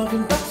I'm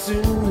talking about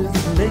sooner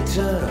than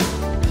later.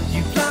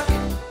 You block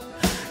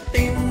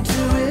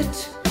into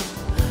it.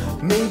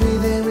 Maybe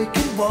then we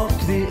can walk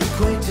the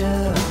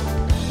equator.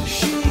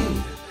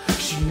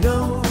 She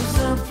knows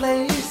her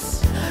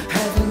place,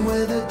 having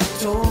weathered the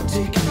storm,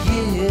 taking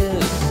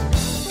years.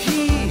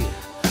 He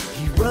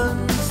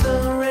runs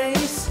the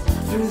race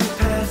through the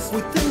past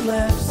with the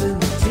laughs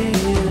and the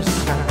tears.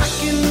 I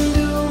can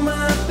do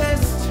my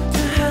best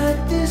to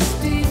hide this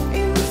deep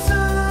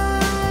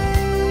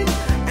inside,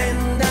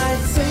 and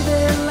I'd say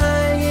they're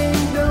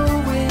lying,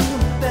 knowing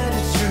that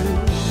it's true.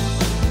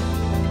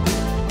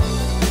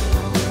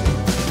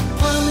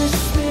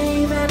 Promise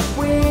me that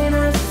when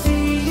I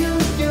see you,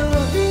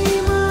 you'll be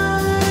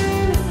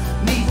mine.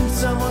 Needing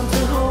someone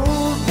to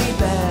hold me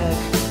back,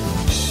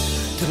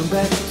 to come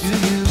back to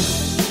you.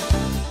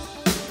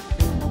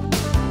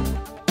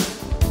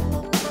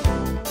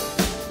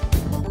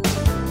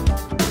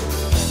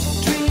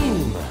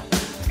 Dream,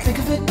 think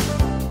of it.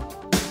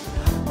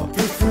 A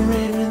perfect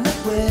rain when the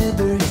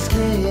weather is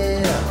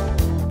clear.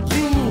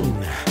 Lean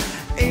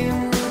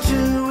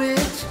into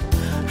it.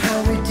 How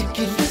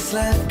ridiculous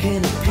life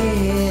can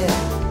appear.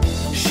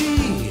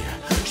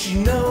 She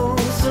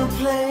knows her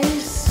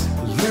place.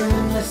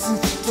 Learning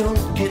lessons you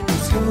don't get in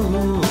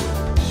school.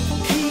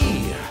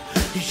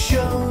 He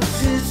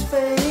shows his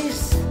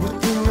face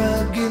with the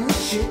rugged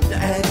shit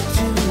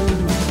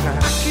attitude. I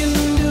can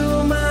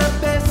do my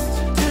best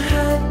to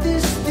hide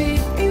this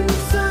deep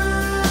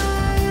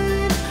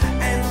inside,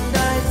 and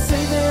I'd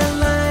say they're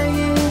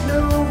lying,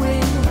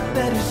 knowing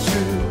that it's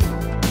true.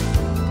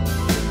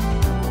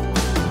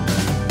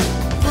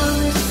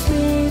 Promise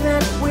me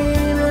that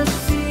when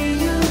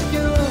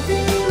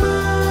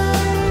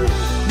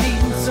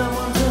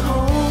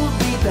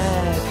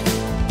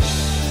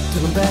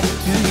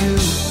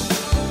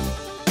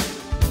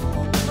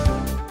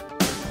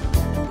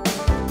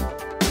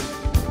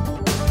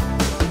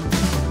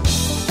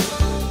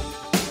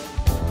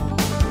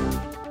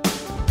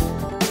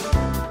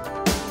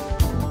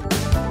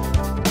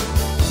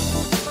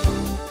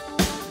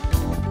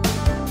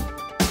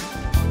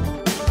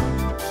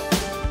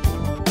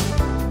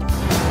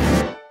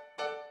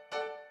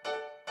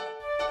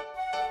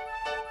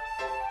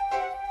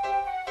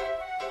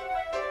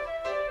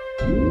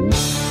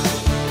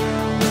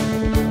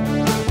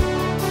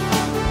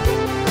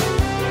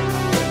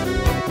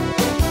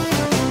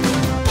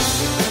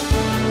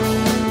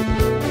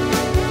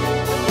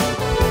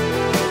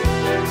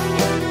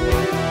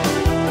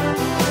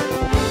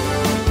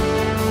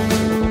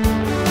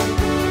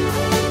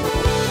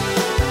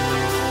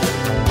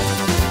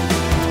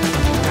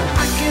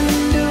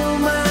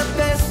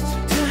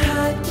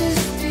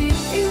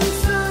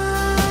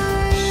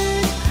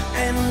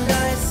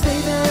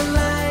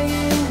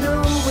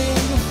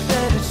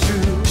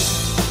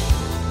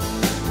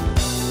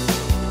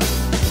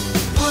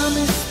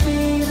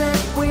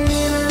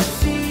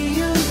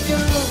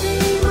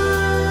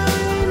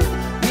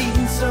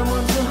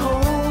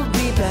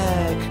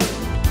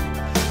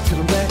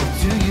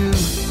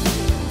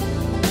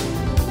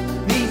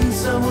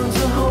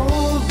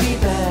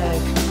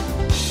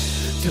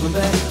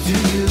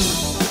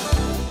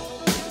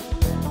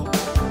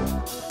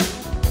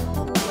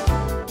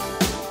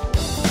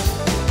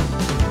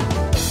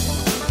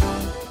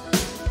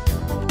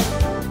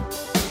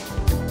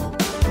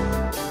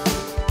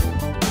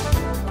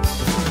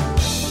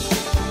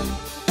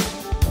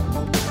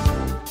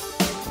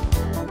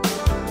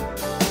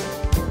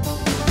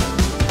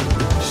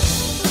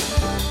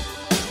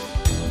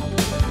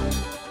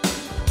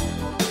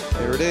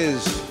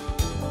is.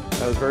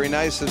 That was very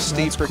nice of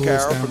Steve That's cool,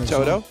 Percaro Stan, from as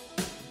Toto, well.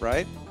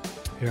 right?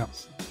 Yeah.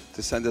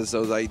 To send us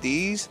those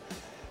IDs.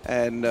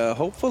 And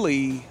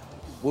hopefully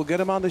we'll get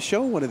him on the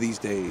show one of these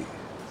days.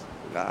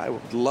 I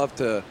would love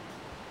to,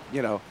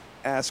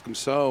 ask him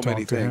so Talk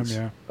many to him, things.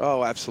 yeah.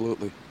 Oh,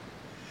 absolutely.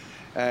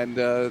 And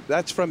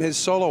that's from his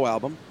solo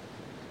album,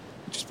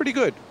 which is pretty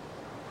good.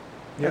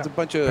 Yeah, Has a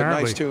bunch of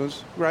apparently. nice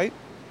tunes, right?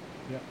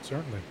 Yeah,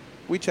 certainly.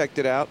 We checked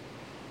it out.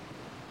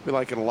 We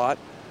like it a lot.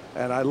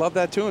 And I love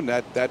that tune.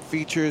 That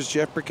features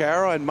Jeff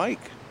Percaro and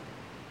Mike.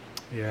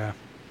 Yeah.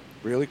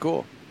 Really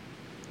cool.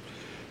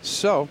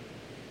 So,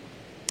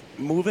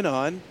 moving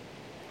on.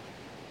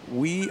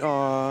 We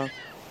are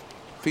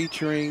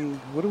featuring...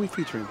 What are we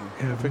featuring here?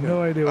 I have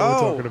no idea what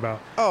we're talking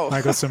about. Oh.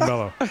 Michael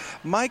Cimbello.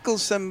 Michael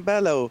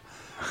Cimbello.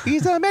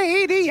 He's a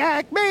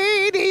maniac.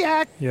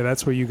 Yeah,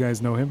 that's where you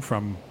guys know him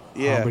from.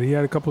 Yeah. But he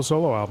had a couple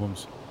solo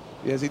albums.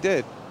 Yes, he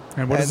did.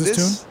 And what is this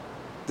tune?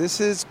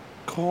 This is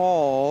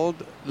called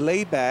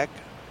Layback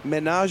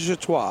Ménage à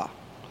Trois.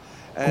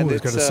 And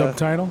it's got a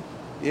subtitle?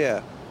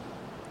 Yeah.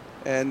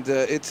 And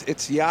it's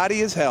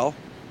yachty as hell.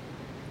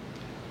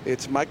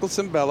 It's Michael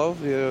Cimbello,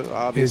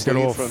 obviously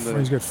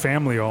he's got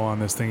family all on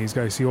this thing. He's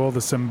got, see, all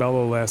the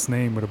Cimbello last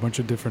name with a bunch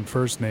of different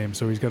first names.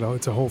 So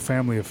it's a whole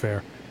family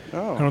affair.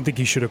 Oh. I don't think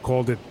he should have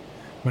called it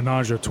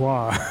Menage a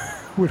Trois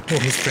with all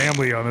his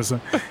family on this.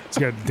 He's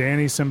got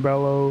Danny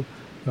Cimbello,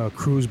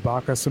 Cruz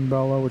Baca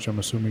Cimbello, which I'm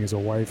assuming is a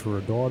wife or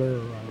a daughter.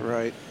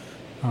 Right.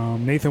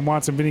 Nathan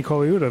Watts and Vinny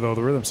Colaiuta, though,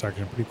 the rhythm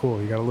section, pretty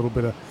cool. You got a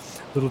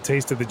little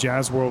taste of the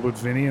jazz world with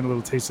Vinny and a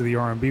little taste of the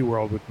R&B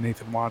world with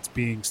Nathan Watts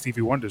being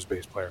Stevie Wonder's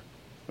bass player.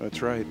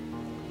 That's right.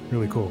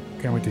 Really cool.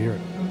 Can't wait to hear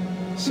it.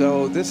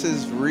 So this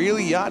is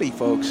really yachty,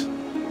 folks.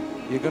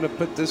 You're going to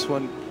put this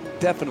one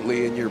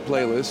definitely in your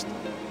playlist.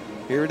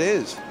 Here it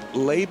is.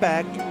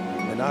 Layback,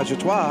 Ménage à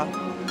Trois,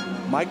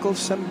 Michael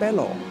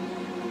Cimbello.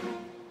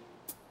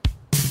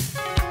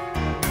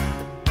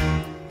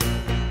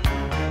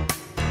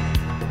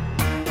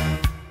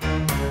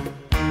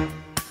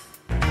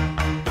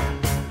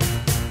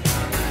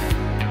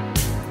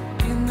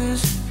 In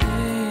this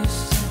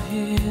place of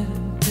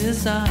hidden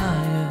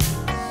desires,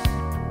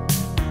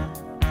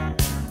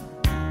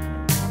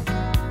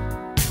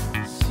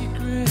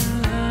 secret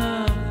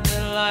love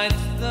that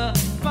lights the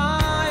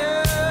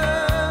fire.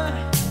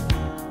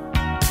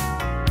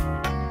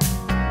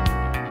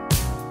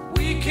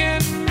 We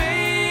can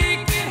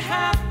make it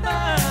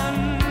happen.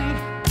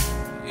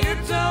 It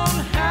don't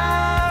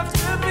have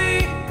to be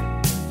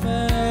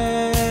fantasy.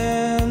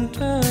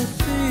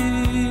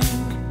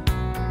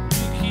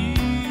 We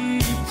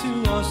keep to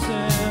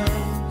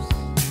ourselves.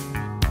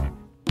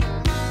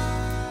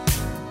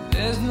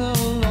 There's no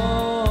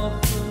law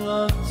for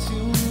love to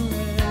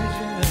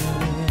measure.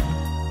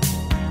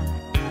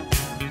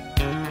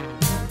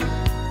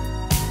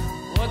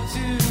 What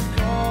to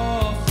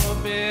call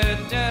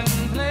forbidden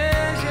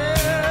pleasure?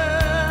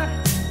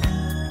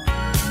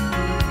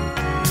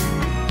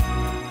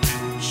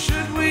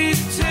 Should we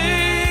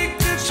take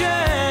the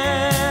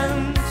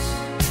chance?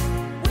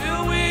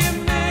 Will we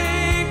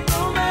make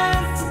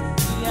romance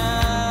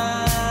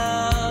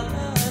reality?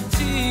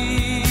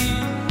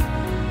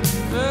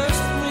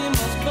 First we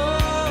must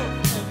both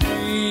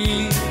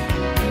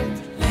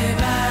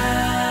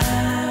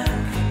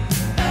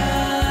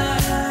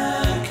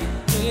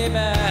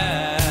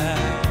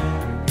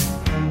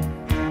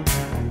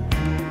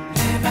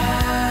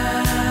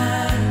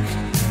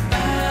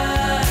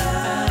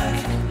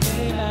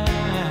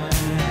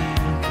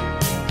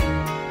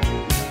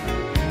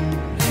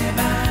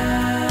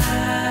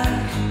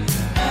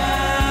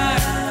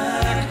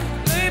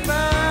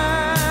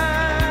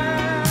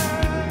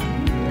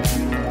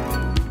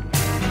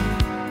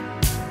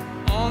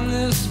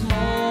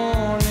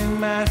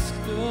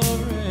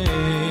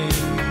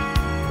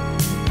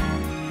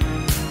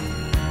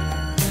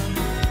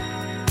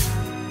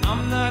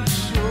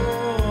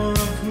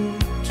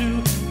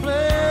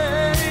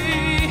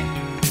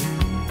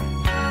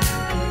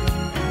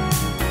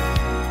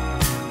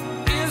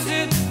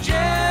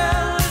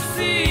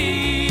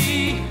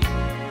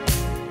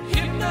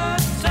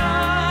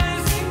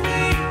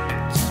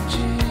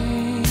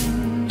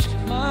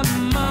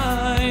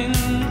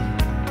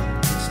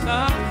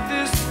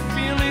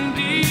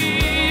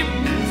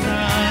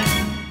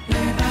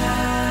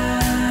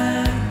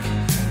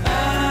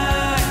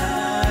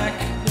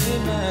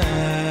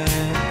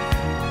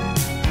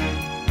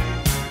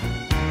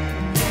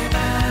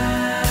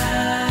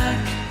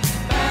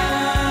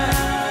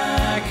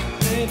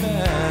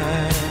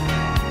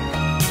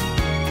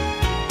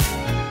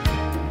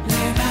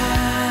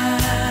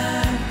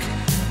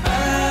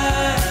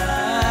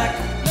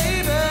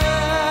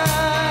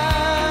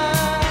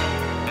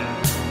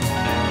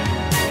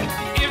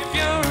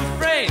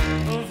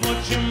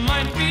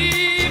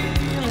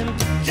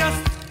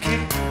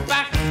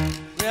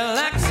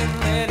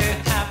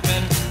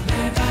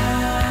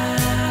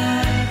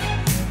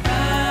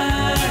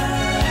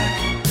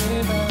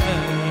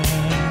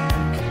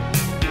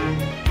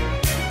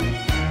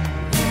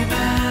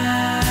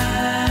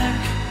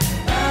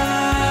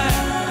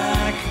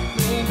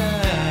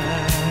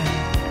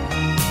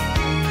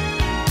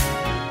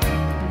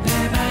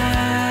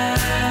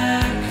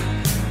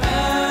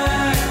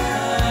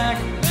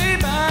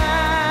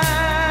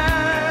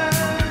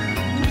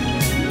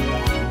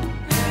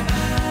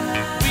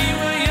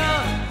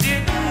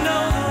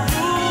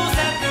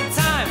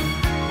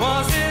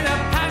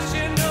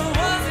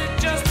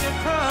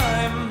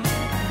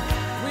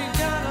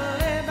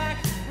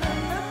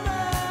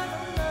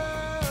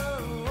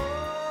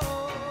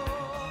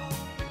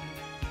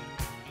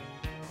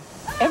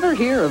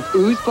hear of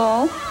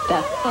oozeball?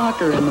 That's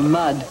soccer in the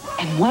mud.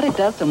 And what it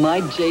does to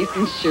my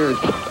Jason's shirt.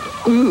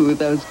 Ooh,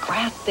 those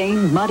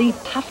grass-stained, muddy,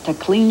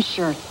 tough-to-clean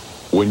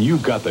shirts. When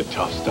you've got the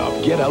tough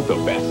stuff, get out the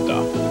best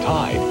stuff.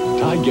 Tide.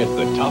 Tide gets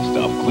the tough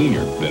stuff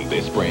cleaner than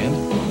this brand,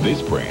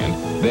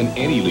 than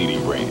any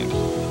leading brand.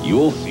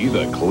 You'll see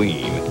the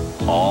clean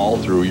all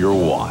through your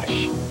wash.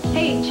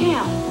 Hey,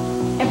 champ,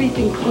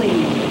 everything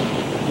clean.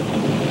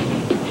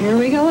 Here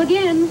we go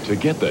again. To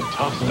get the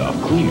tough stuff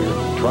cleaner,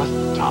 trust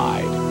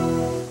Tide.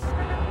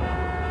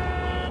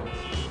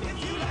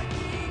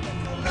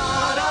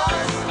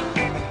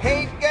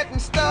 Hate getting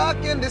stuck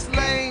in this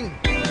lane.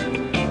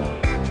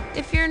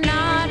 If you're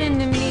not in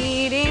the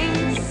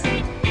meetings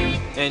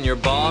and your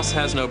boss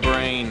has no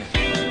brain.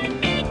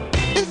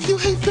 If you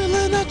hate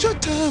filling out your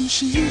time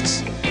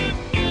sheets.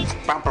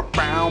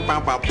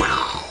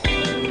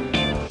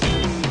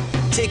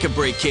 Take a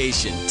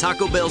breakation.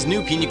 Taco Bell's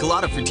new Pina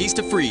Colada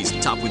Frutista Freeze.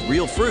 Topped with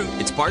real fruit.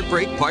 It's part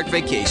break, part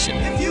vacation.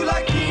 If you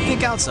like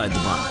Think outside the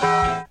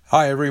box.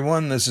 Hi,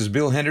 everyone. This is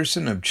Bill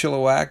Henderson of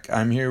Chilliwack.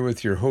 I'm here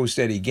with your host,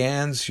 Eddie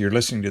Gans. You're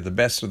listening to the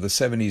best of the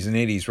 70s and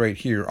 80s right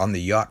here on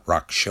the Yacht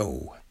Rock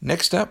Show.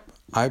 Next up,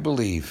 I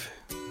Believe.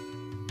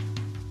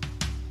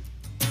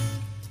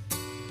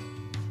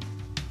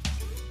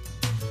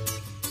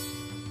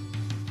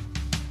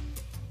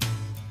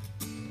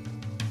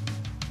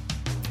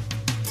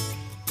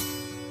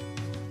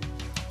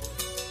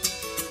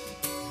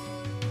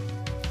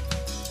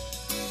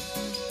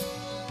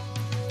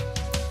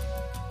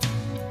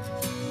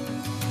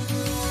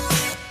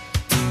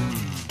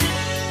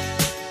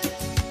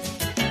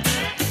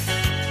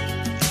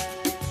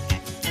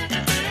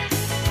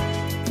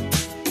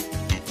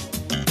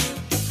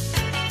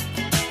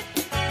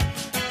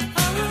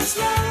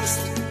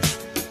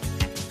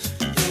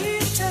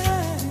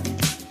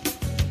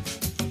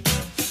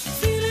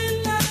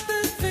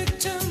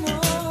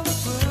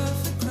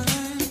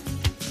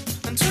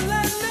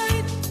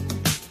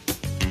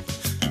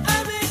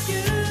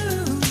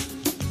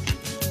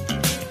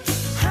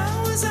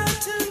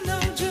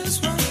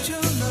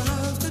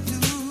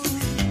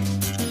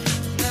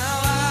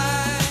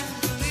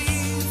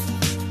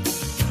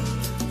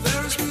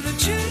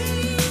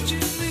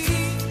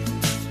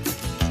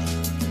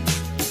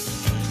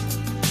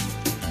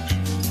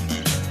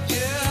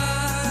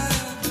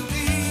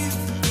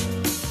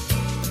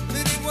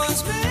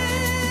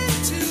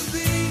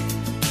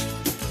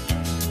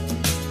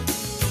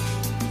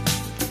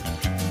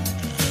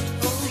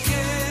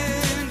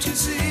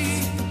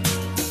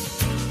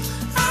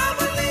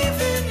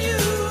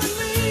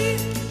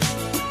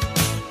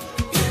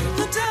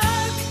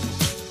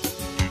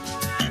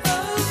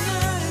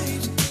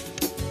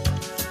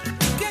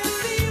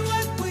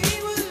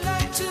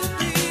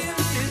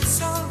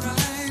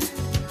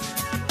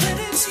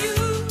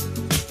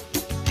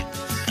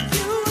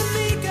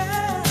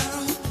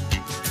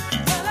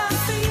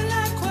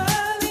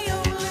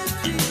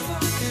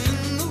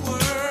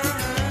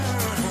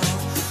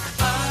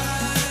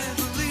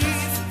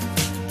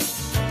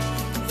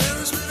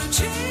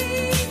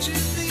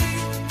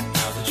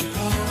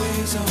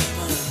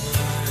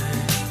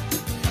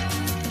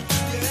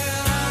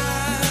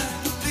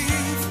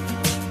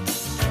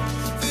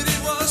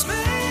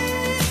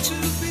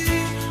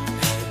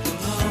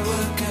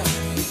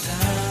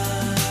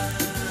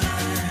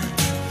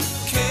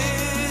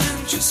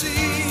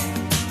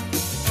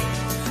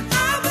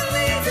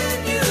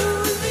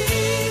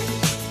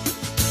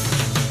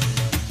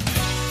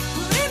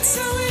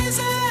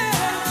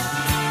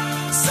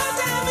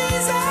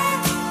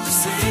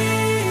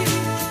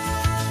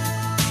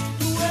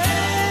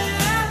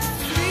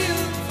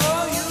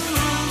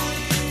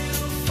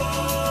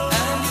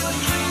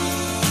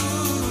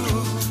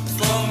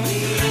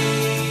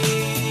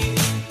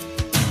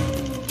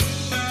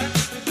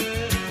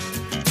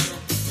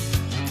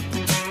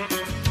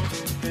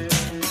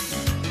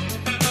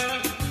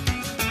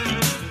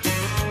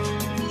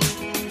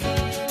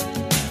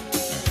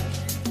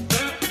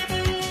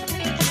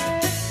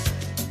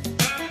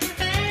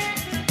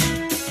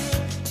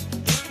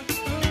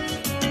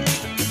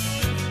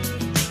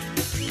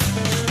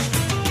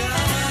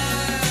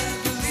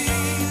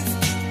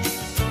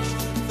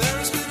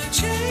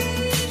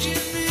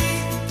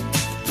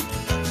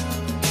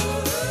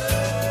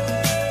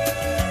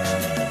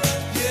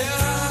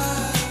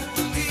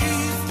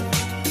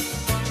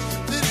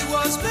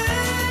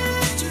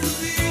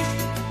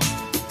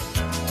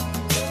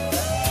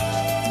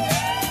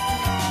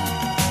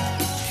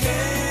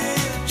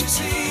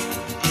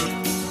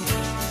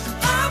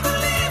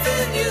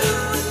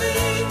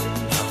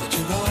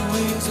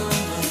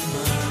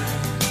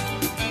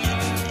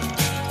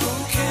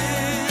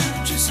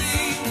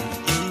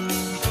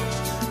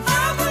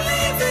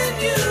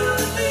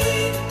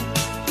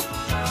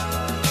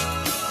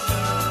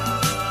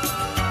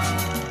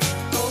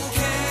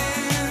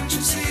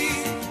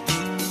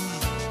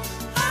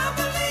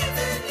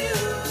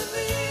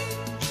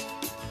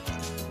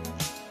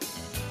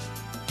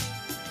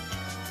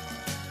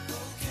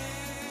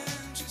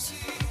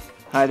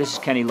 Hi, this is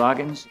Kenny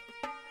Loggins.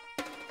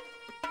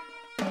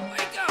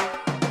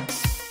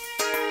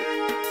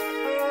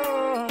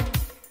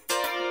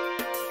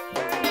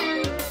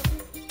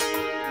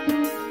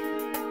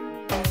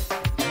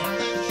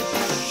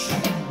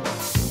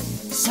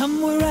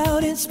 Somewhere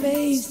out in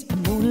space, a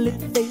moonlit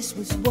face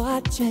was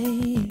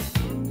watching,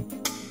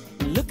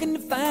 looking to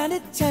find a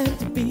time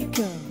to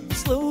become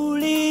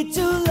slowly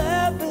to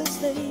lovers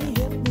they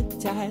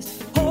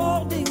hypnotized,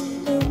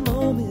 holding the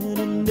moment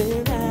in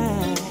their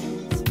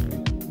eyes.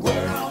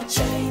 We're all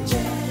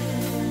changing,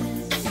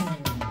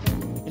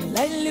 and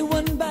lightly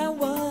one by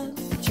one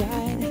we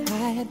try to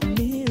hide the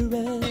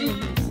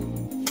mirrors.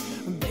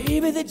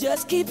 Baby, they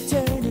just keep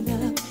turning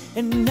up,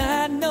 and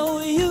I know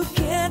you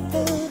can't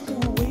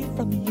look away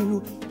from you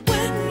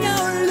when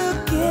you're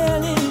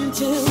looking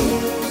into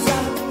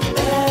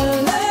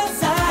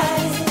Isabella's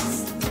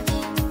eyes.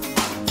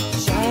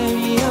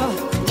 Shine your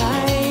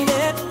light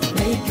and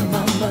make your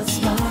mama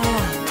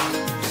smile.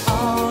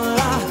 All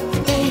our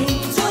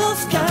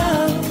angels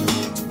come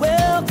to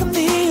welcome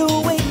the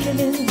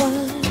awakening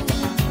one,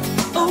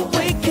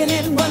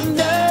 awakening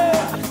wonder.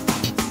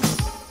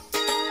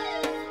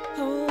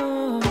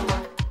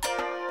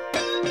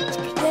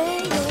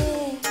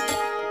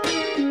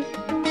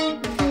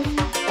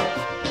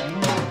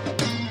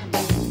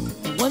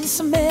 Once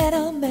I met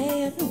a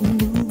man who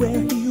knew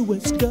where he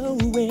was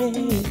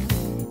going,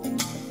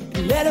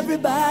 let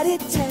everybody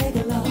tag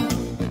along.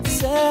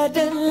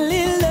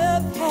 Suddenly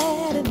love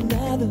had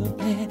another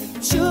plan,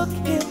 shook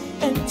him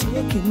and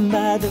took him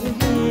by the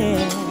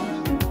hand.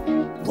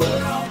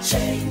 We're all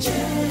changing.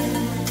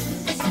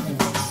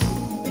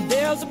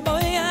 There's a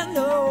boy I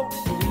know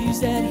who believes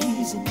that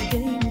he's in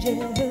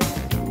danger.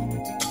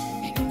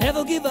 He'll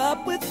never give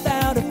up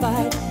without a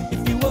fight.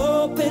 If you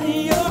open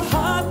your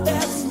heart,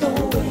 there's no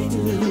way to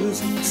lose.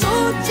 So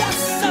just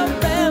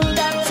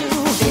surrender to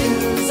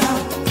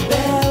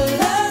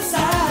Isabella's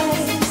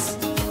eyes.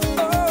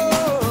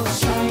 Oh,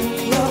 shine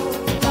your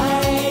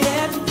light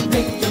and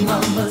make your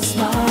mama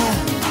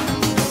smile.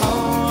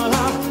 All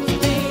our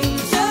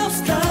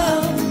angels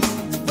come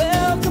to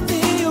welcome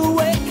the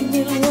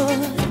awakening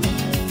one,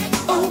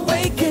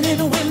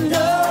 awakening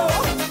window.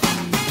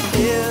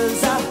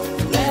 Isabella's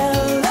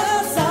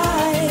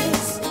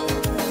eyes.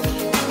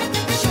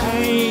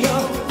 Shine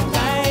your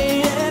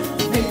light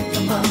and make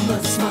your mama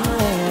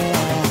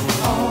smile.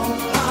 All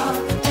our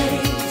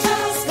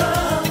angels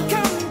come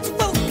to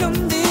welcome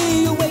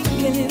the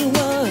awakening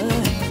one,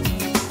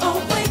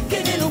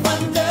 awakening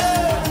wonder.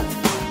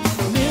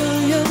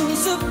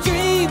 Millions of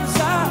dreams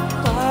are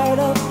part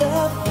of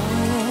the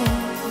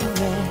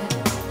plan.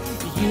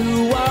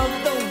 You are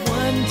the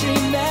one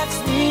dream that's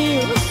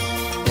real.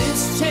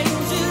 This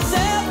changes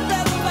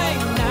everything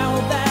now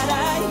that I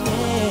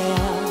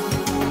am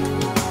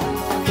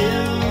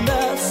in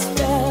the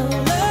spell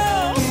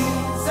of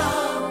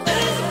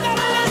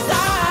Isabella's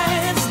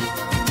eyes.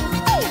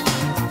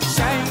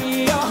 Shine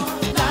your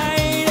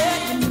light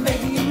and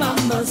make your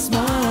mama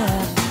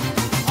smile.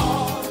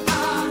 All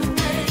our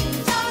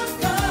angels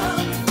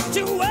come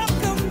to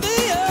welcome the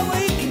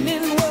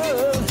awakening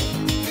world,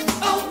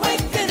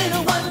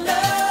 awakening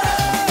wonder.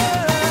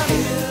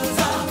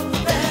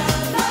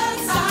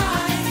 Isabella's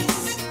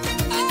eyes.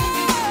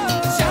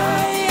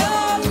 Shine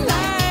your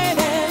light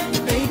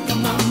and make your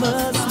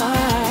mama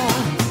smile.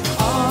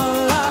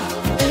 All our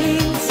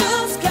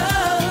angels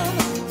come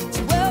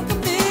to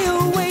welcome the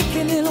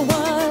awakening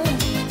one,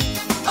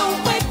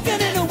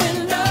 awakening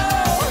window.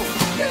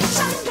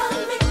 Shine on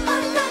me, a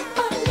light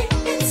on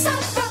me,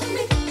 inside of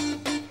me.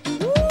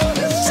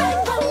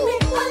 Shine on me,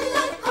 a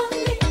light on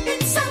me,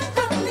 inside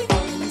of me.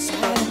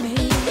 Inside of me.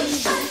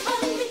 Shine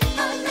on me,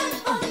 a light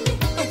on me,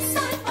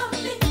 inside of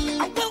me.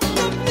 I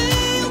welcome the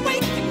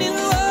awakening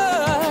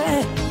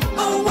one,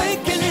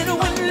 awakening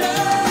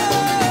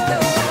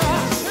window.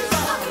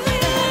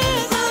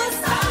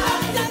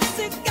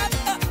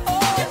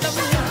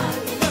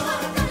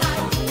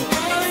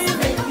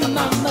 Make your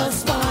mama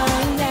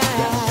smile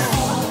now.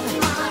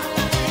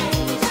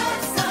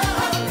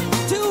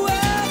 To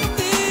welcome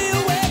the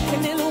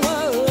awakening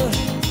world,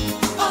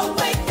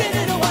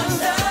 awakening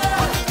wonder.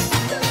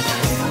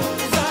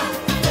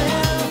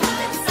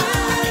 Isabella's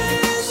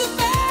eyes.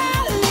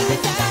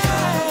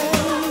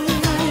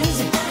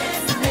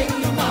 Make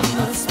your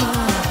mama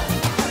smile.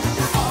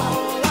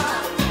 All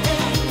our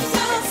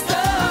angels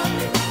come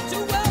to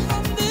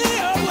welcome the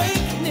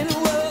awakening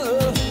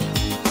world,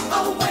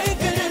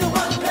 awakening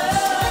wonder.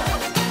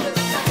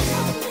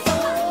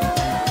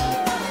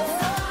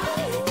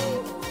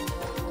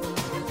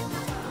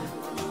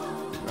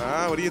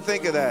 What do you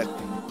think of that?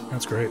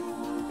 That's great.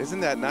 Isn't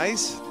that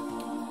nice?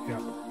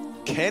 Yeah.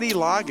 Kenny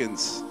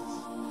Loggins,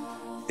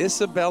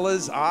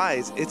 Isabella's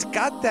eyes. It's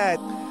got that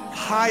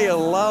higher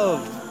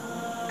love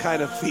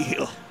kind of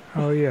feel,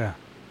 Oh yeah.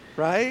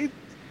 right?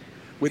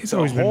 With He's the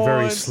always been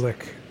very horns,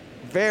 slick.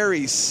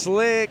 very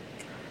slick,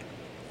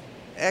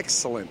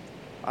 excellent.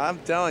 I'm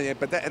telling you,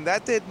 but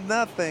that did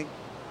nothing.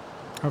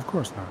 Of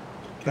course not.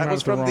 Came That out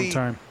was at the from wrong the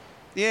time.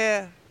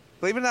 Yeah,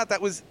 believe it or not,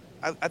 that was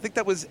I think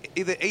that was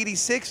either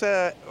 86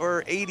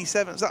 or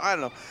 87. So I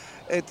don't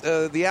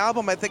know. The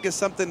album I think is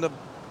something to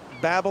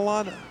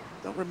Babylon.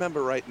 I don't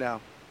remember right now,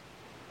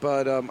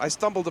 but I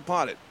stumbled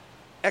upon it.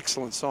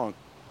 Excellent song.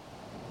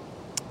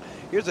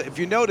 If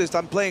you noticed,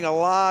 I'm playing a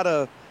lot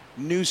of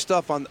new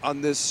stuff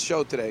on this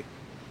show today.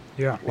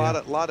 Yeah.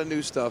 A lot of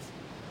new stuff.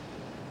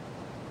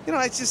 You know,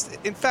 it's just.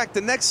 In fact,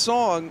 the next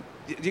song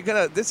you're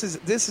gonna. This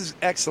is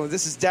excellent.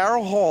 This is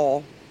Daryl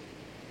Hall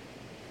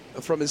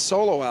from his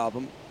solo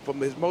album, from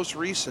his most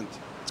recent.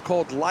 It's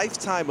called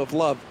 "Lifetime of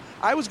Love."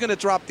 I was gonna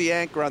drop the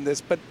anchor on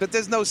this, but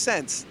there's no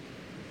sense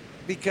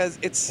because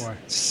it's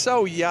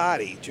so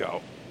yachty,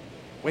 Joe.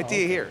 Wait till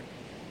you hear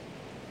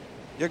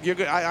it. You're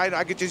good.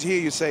 I could just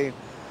hear you saying,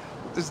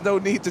 "There's no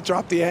need to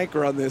drop the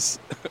anchor on this."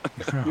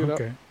 You know?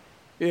 Okay.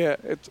 Yeah.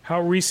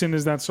 How recent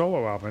is that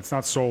solo album? It's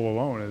not Soul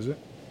Alone, is it?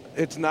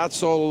 It's not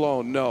Soul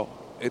Alone. No,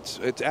 it's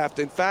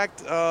after. In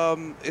fact,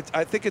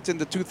 I think it's in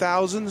the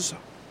 2000s.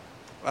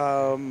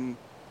 I'm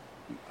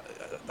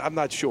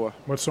not sure.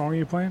 What song are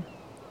you playing?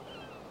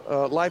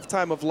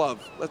 Lifetime of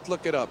Love. Let's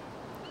look it up.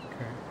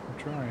 Okay, I'm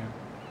trying.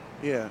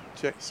 Yeah,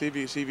 check. See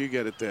if you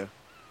get it there.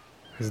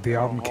 Is the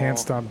album Can't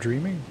Stop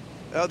Dreaming?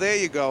 Oh, there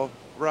you go.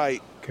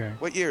 Right. Okay.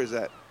 What year is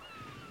that?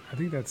 I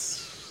think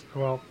that's,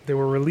 well, there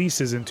were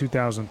releases in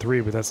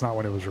 2003, but that's not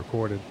when it was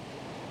recorded.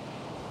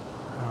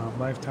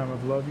 Lifetime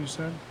of Love, you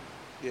said?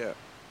 Yeah.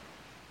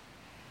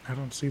 I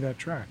don't see that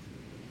track.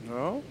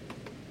 No?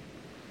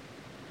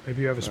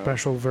 Maybe you have a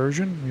special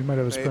version? You might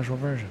have a special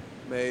version.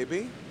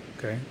 Maybe.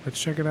 Okay, let's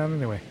check it out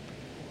anyway.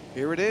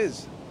 Here it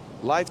is.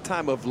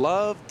 Lifetime of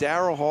Love,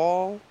 Daryl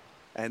Hall,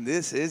 and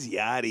this is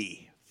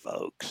Yachty,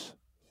 folks.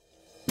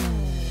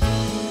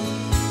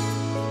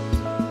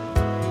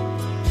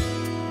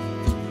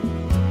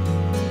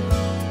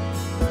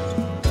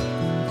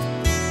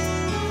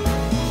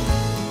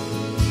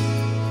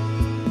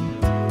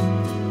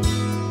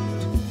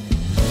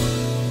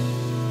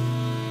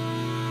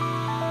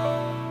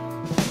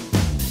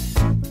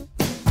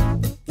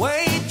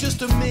 Wait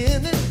just a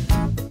minute.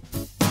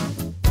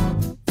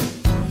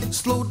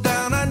 Slow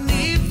down, I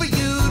need for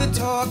you to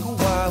talk a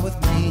while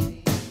with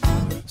me.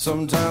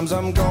 Sometimes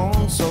I'm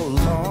gone so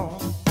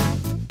long,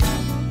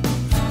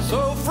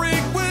 so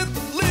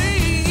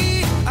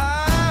frequently.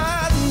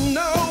 I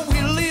know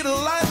we lead a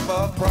life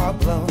of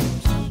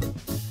problems,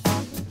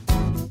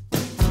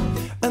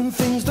 and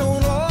things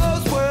don't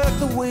always work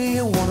the way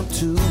you want them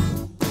to.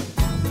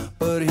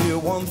 But hear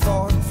one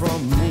thought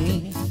from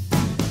me.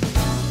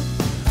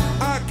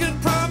 I can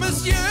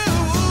promise you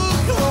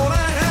gonna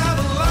have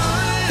a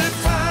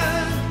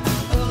lifetime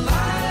of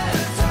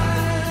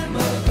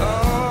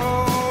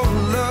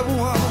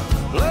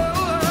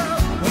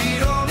love. We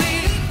don't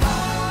need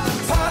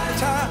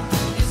part-time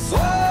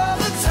all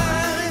the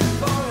time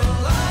for a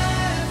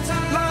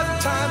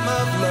lifetime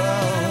of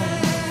love.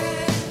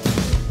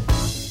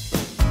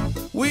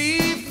 We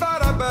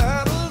fought our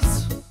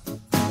battles,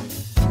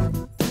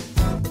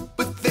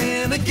 but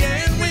then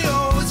again we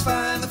always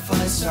find the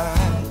funny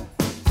side.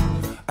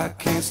 I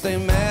can't stay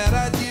mad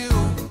at you.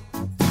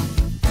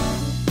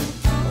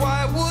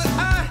 Why would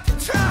I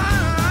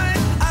try?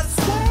 I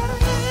swear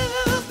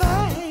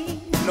there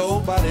ain't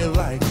nobody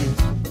like you.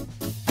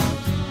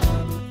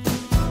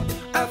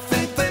 I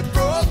think they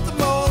broke the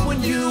mold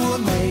when you were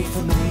made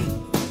for me.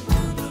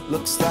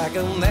 Looks like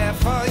I'm there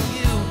for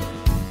you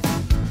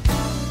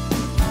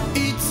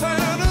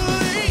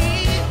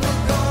eternally.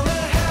 We're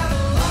gonna have a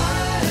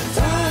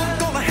lifetime. We're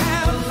gonna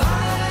have a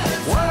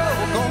lifetime.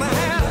 We're gonna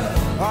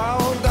have.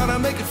 Oh, gotta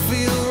make it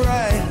feel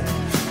right.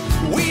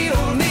 We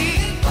don't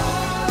need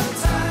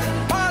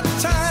part-time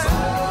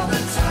all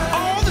the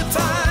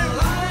time.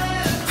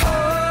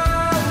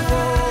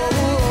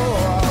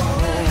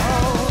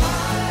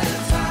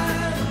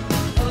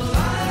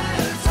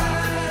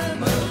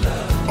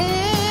 Ooh,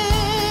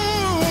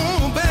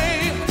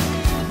 babe,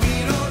 we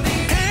don't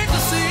need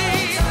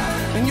ecstasy,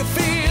 and you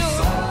feel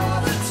for a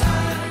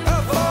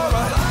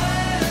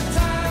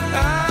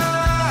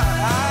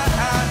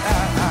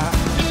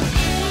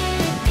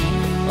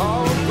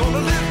oh, gonna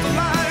live the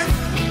life.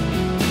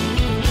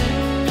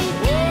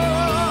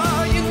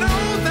 Oh, you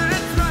know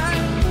that's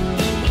right.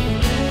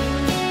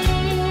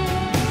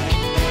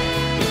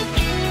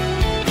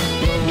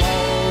 The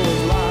wall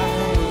is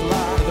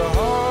light, the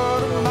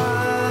heart of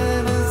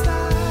mine is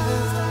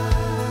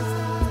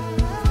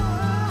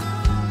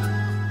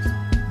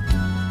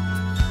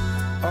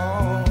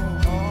heart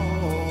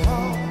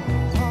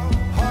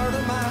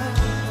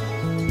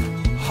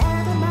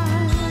of mine, heart of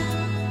mine.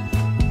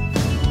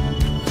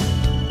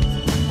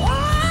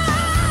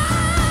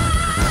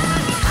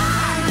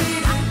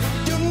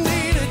 You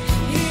need it,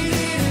 he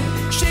need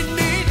it, she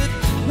need it,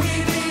 we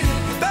need it,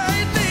 they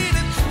need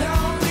it,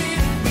 y'all need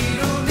it, we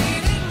don't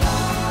need it.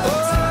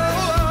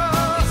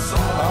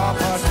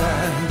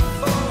 Part-time.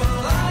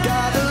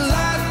 Got a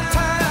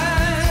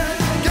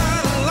lifetime,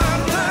 got a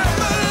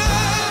lifetime of love.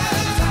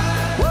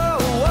 Whoa,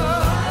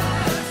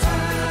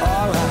 whoa.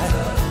 All right.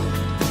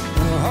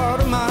 Heart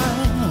of mine,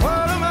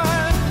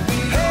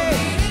 hey.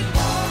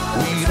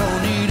 We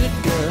don't need it,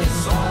 girl.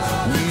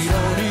 We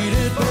don't need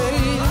it,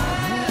 babe.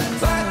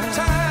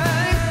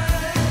 Lifetime.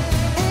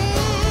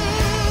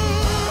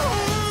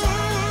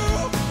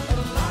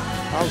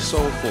 How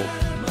soulful.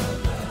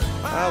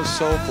 How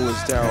soulful is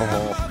Daryl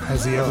Hall?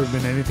 Has he ever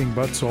been anything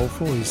but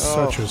soulful? He's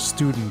such a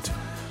student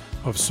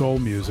of soul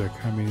music.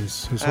 I mean,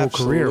 his whole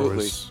career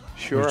was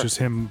Sure. just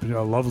him,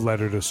 a love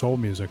letter to soul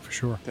music for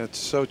sure. That's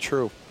so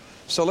true.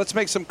 So let's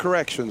make some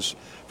corrections.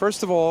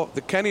 First of all,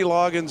 the Kenny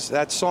Loggins,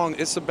 that song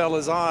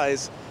Isabella's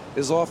Eyes,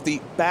 is off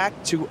the Back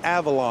to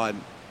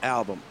Avalon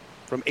album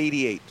from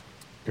 '88.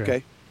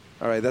 Okay.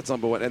 All right, that's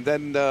number one. And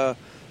then the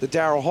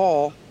Daryl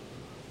Hall,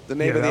 the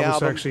name of the that was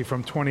album. actually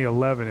from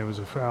 2011. It was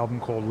an album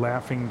called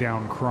Laughing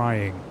Down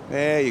Crying.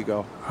 There you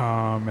go.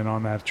 And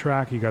on that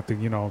track, you got the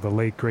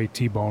late great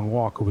T-Bone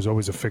Walk, who was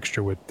always a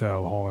fixture with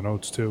Hall &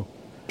 Oates too.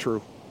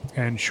 True.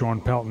 And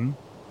Sean Pelton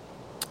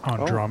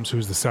on drums,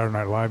 who's the Saturday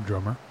Night Live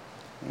drummer.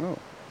 Oh.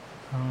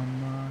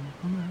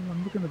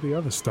 I'm looking at the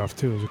other stuff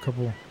too. There's a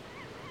couple.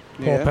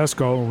 Paul Yeah.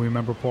 Pesco.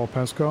 Remember Paul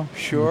Pesco?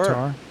 Sure.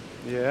 Guitar.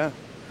 Yeah.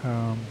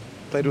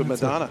 Played with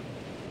that's Madonna.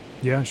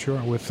 Yeah,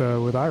 sure. With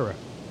Ira.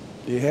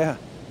 Yeah.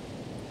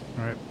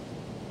 All right.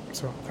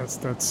 So that's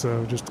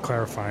just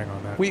clarifying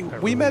on that.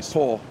 We met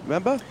Paul.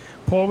 Remember?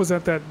 Paul was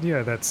at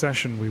that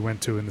session we went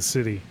to in the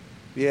city.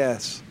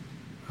 Yes.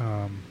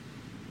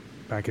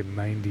 Back in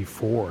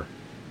 '94.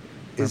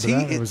 Is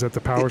Remember he? that? It was at the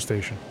power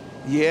station.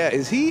 Yeah.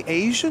 Is he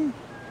Asian?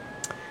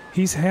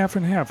 He's half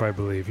and half, I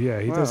believe.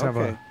 Yeah, he does have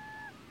a.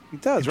 He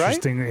does, right?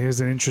 Interesting. He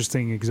has an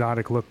interesting,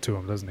 exotic look to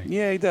him, doesn't he?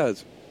 Yeah, he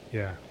does.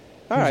 Yeah.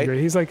 All right. Great.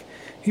 He's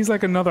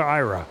like another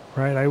Ira,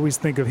 right? I always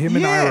think of him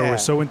and Ira were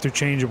so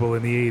interchangeable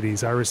in the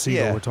 '80s. Ira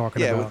Siegel, we're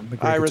talking about. The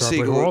great Ira guitar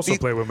player Siegel, who also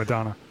played with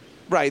Madonna.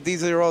 Right.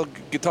 These are all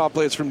guitar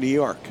players from New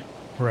York.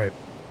 Right.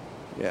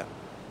 Yeah.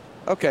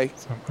 Okay.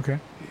 Okay.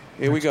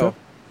 Here we go.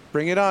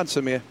 Bring it on,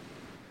 Samir.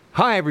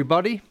 Hi,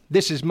 everybody.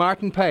 This is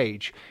Martin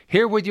Page,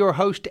 here with your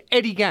host,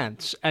 Eddie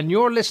Gantz, and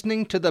you're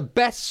listening to the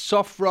best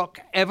soft rock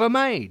ever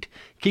made.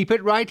 Keep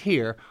it right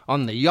here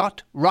on the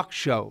Yacht Rock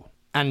Show.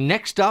 And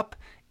next up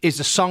is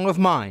a song of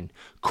mine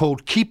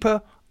called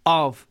Keeper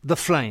of the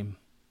Flame.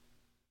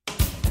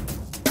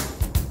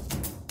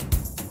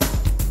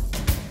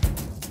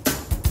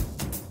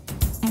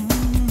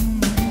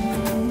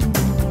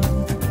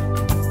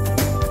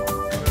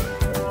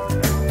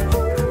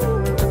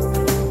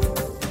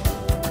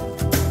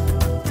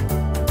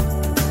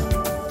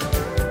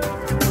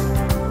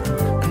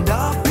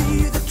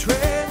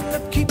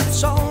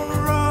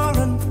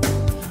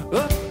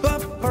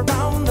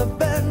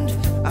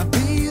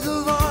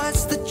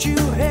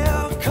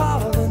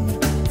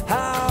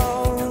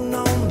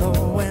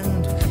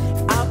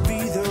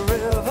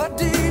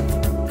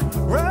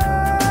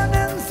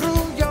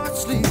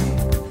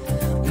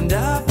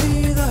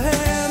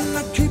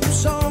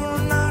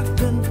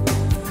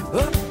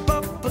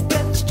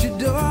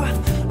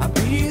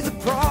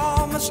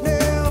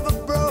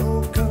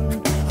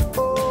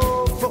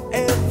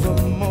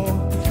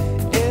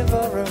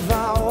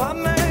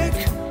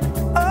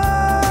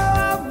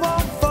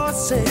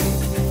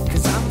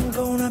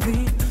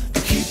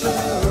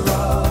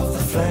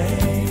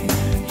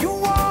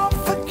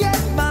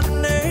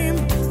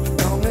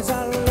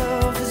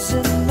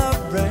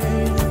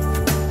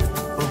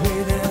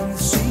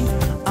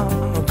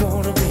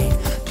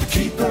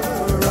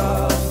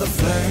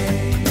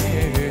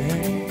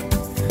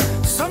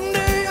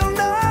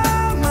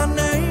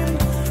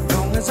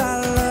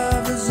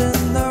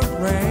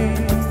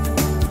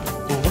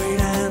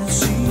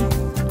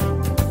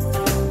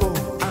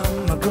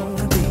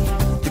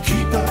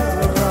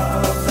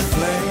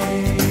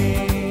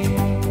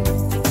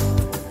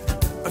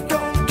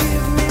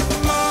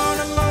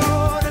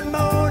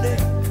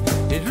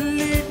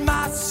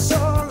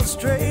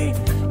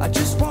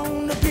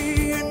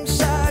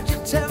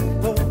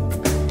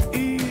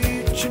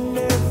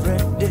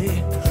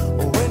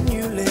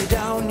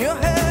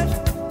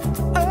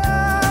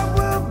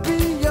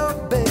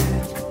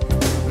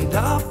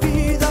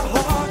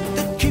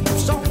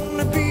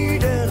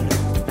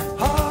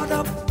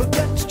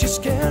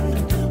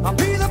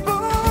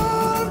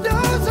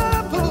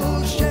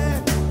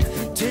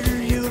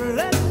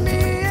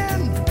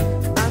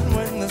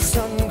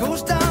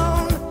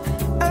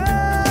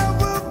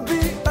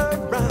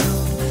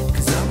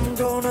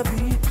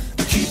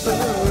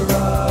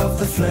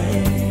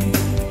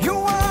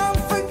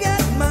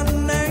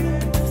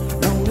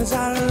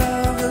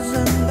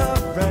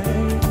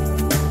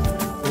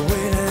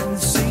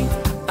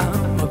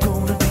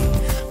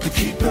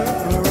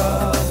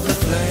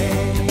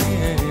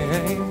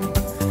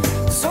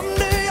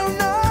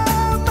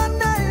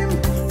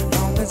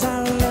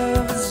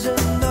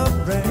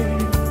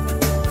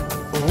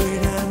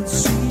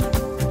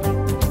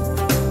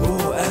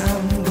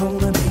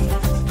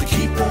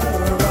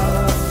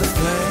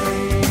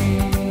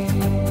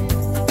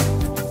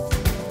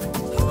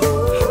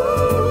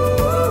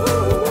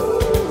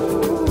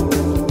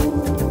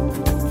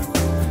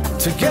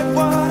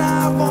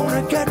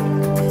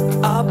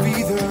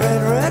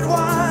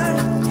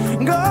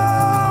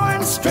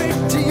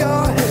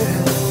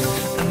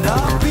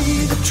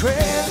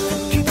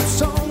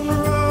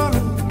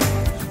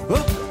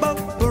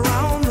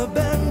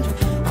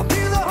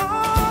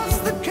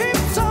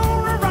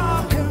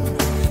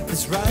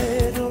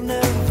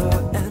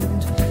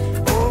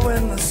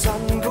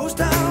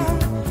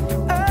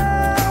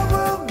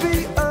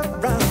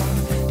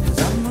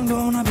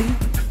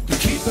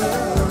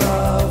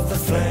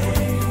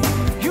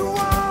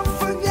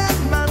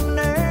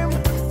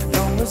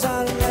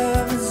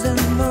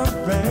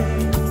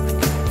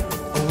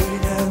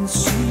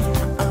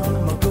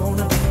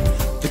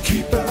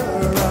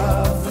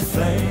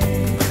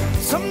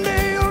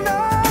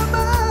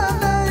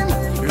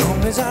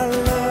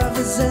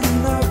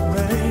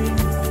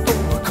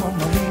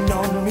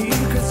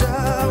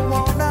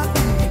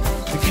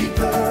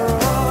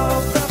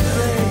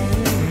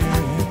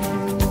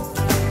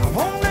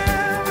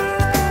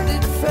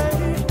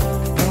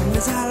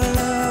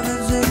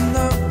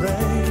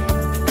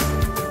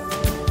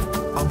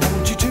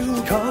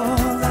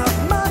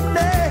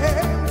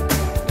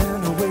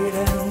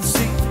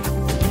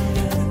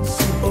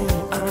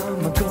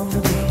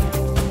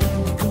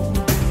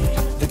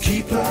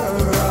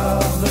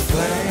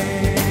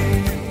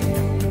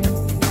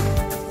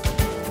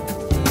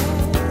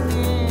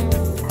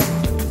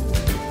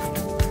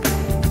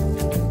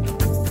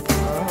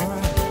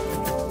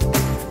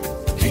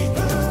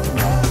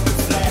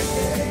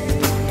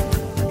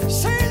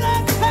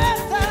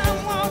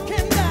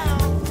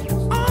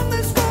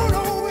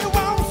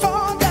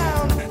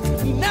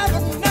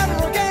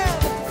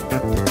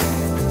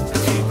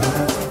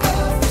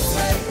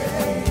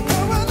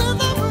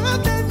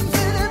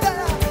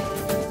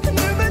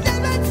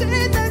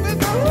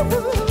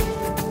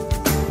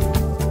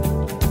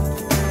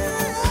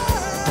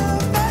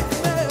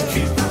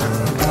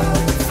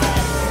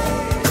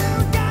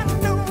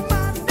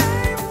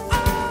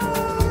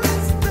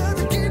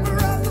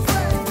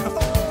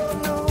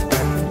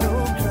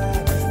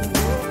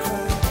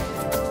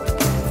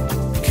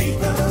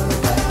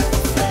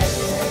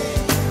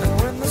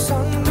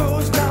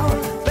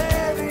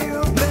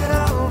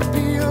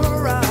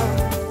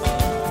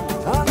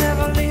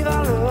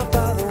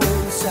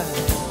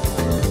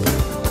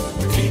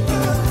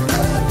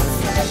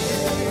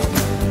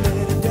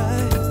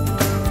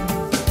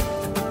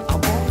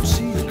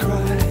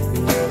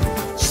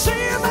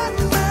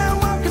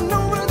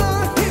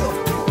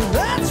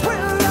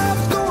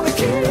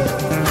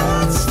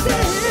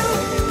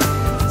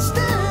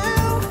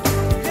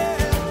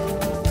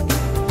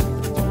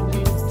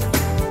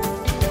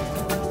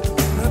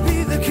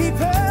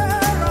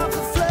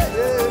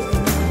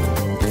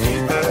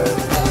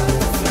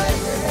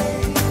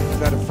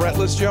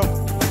 us, Joe?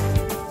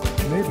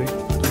 Maybe.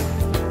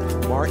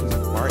 Martin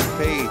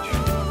Page.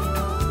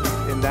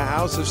 In the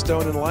House of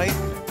Stone and Light.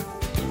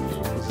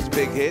 This is a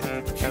big hit.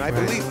 And I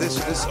believe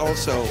this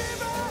also...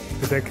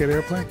 Did that get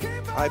airplay?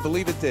 I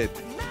believe it did.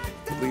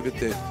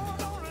 Yeah,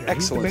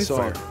 Excellent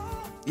song. player.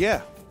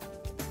 Yeah.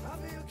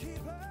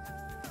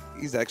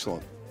 He's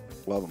excellent.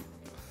 Love him.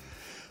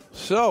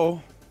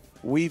 So,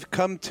 we've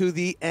come to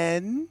the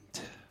end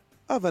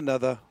of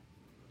another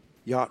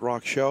Yacht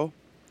Rock show.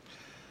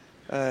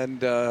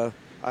 And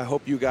I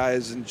hope you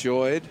guys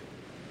enjoyed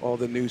all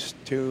the new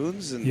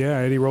tunes. And Yeah,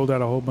 Eddie rolled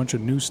out a whole bunch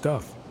of new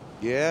stuff.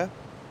 Yeah,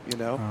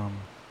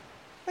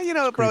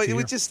 bro, it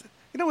was just,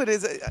 what it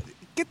is? I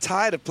get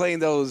tired of playing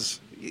those,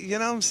 you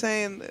know what I'm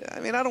saying? I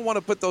mean, I don't want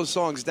to put those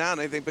songs down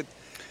or anything, but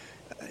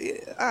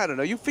I don't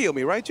know. You feel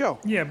me, right, Joe?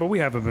 Yeah, but we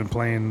haven't been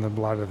playing a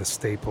lot of the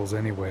staples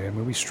anyway. I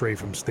mean, we stray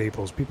from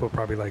staples. People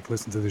probably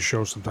listen to the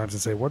show sometimes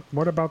and say,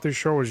 what about this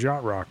show is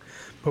Yacht Rock?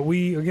 But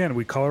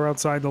we color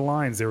outside the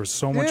lines. There is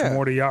so much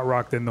more to Yacht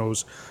Rock than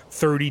those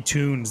 30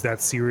 tunes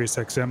that Sirius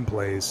XM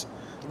plays.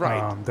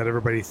 Right. That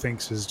everybody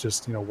thinks is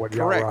just, what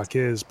Correct. Yacht Rock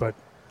is. But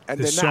And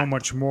there's they're so not.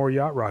 much more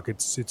Yacht Rock.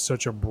 It's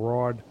such a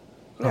broad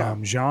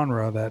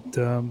genre that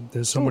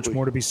there's so much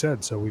more to be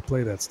said. So we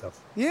play that stuff.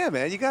 Yeah,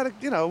 man, you gotta,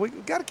 we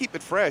gotta keep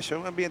it fresh. I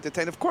want to be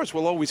entertained. Of course,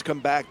 we'll always come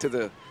back to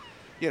the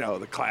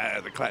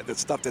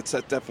stuff that's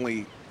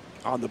definitely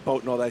on the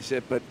boat and all that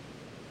shit. But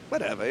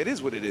whatever, it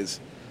is what it is.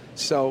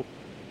 So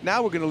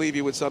now we're gonna leave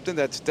you with something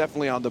that's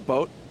definitely on the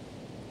boat,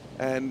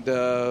 and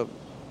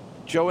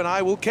Joe and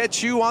I will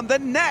catch you on the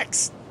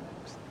next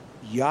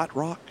Yacht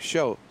Rock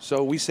show.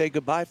 So we say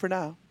goodbye for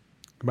now.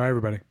 Goodbye,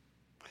 everybody.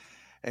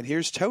 And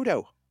here's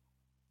Toto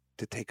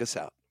to take us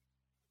out.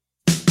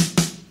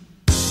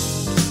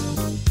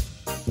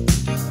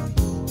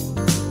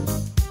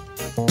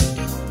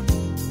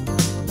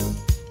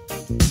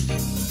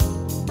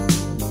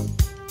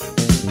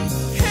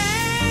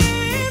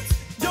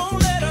 Don't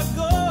let her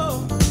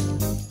go.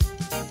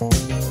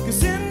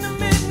 'Cause in the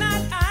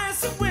midnight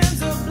ice the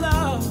winds will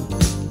blow.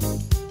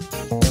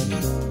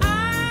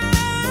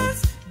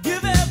 Eyes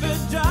give every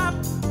drop.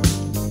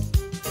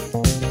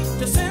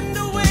 Just send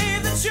away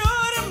the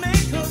sure to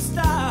make her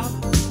stop.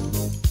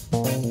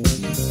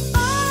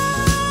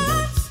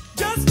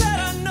 Just let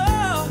her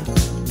know.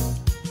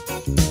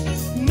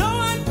 No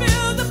one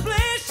feels the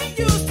place she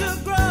used to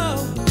grow.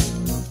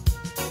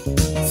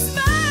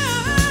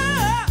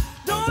 Smile,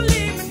 don't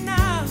leave me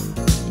now.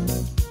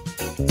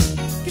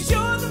 'Cause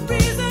you're the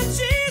reason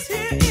she's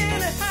here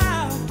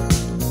anyhow.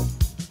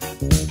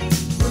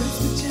 Words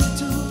be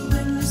gentle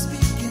when you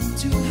speak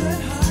into her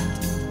heart.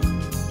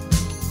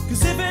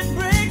 'Cause if it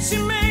breaks, she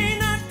may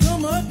not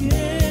come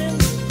again.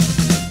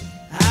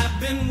 I've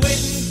been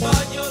waiting for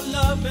your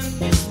love and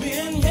it's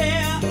been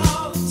here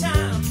all the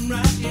time,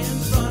 right in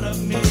front of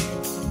me.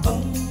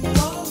 Oh,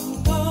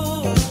 oh,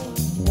 oh.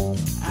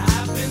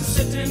 I've been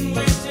sitting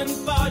waiting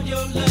for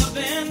your love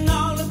and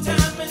all the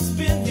time it's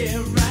been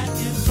here right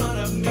in front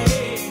of me.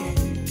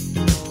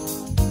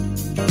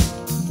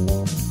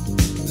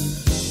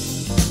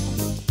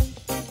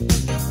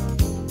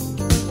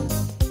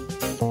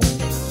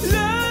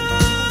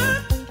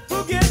 Love,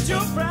 forget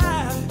your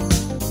pride.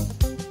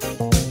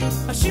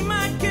 She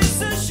might kiss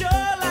the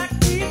shore like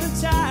even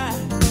tide.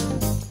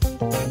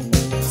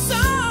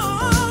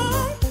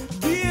 Song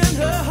be in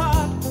her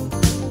heart,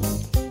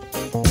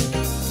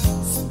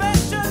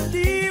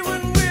 especially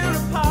when we're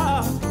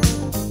apart.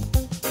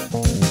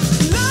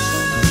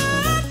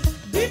 Love,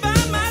 be by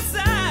my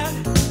side.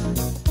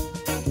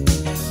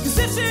 'Cause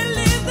if she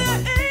leaves, there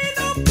ain't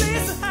no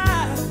place to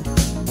hide.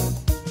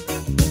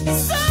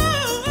 So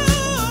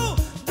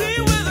be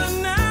with her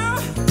now.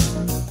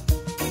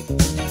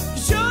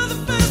 'Cause you're the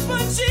first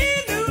one she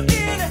knew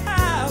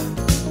anyhow.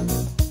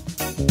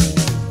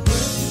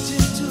 Words be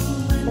gentle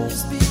when you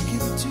speak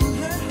into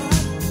her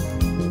heart.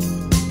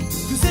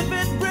 'Cause if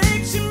it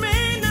breaks, she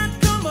may not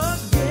come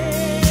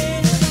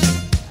again.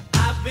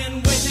 I've been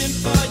waiting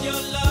for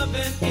your love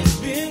and it's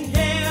been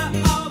here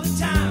all the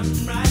time,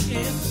 right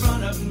in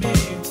front of me.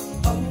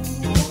 Oh,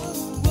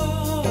 oh,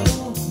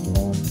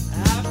 oh.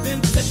 I've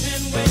been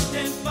sitting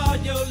waiting for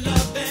your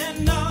love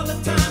and all the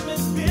time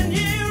it's been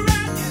here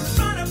right in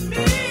front of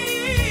me.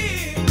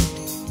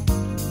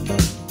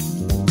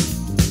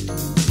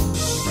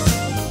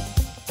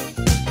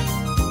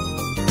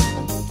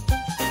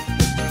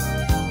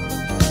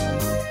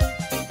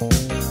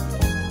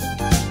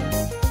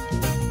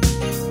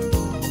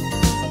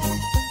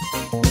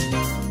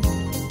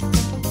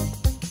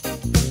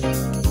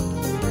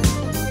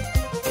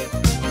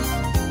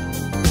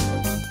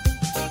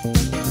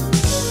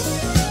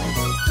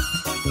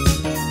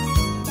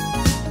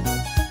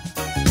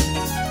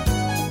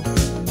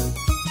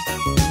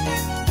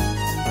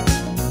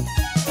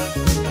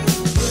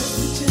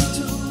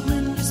 Gentle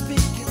when you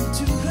speak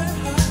into her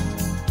heart.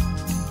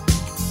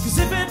 'Cause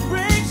if it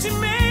breaks, she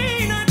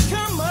may not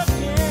come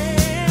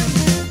again.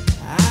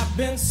 I've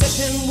been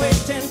sitting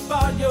waiting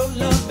for your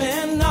love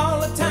and all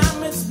the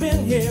time it's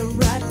been here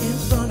right in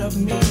front of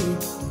me.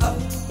 Oh,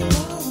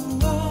 oh,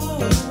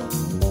 oh.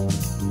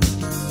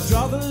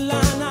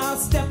 line, I'll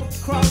step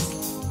across.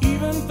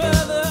 Even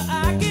further,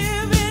 I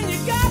give in. You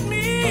got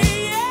me,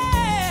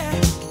 yeah.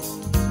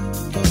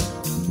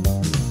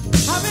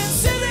 I've been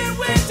sitting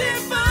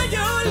waiting for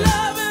your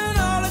love, and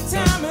all the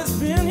time it's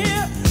been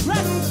here,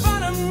 right in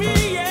front of me,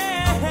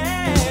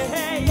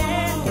 yeah,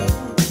 yeah.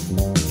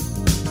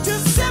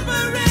 Just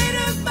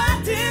separated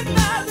by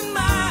 10,000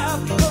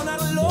 miles, but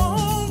not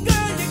alone,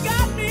 girl. You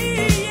got me,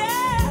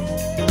 yeah.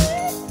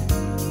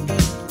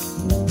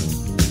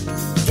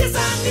 Guess I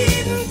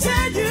needn't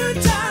tell you,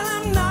 child,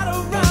 I'm not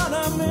around,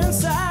 I'm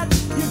inside.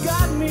 You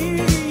got me,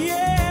 yeah.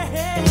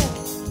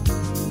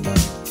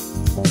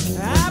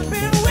 I've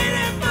been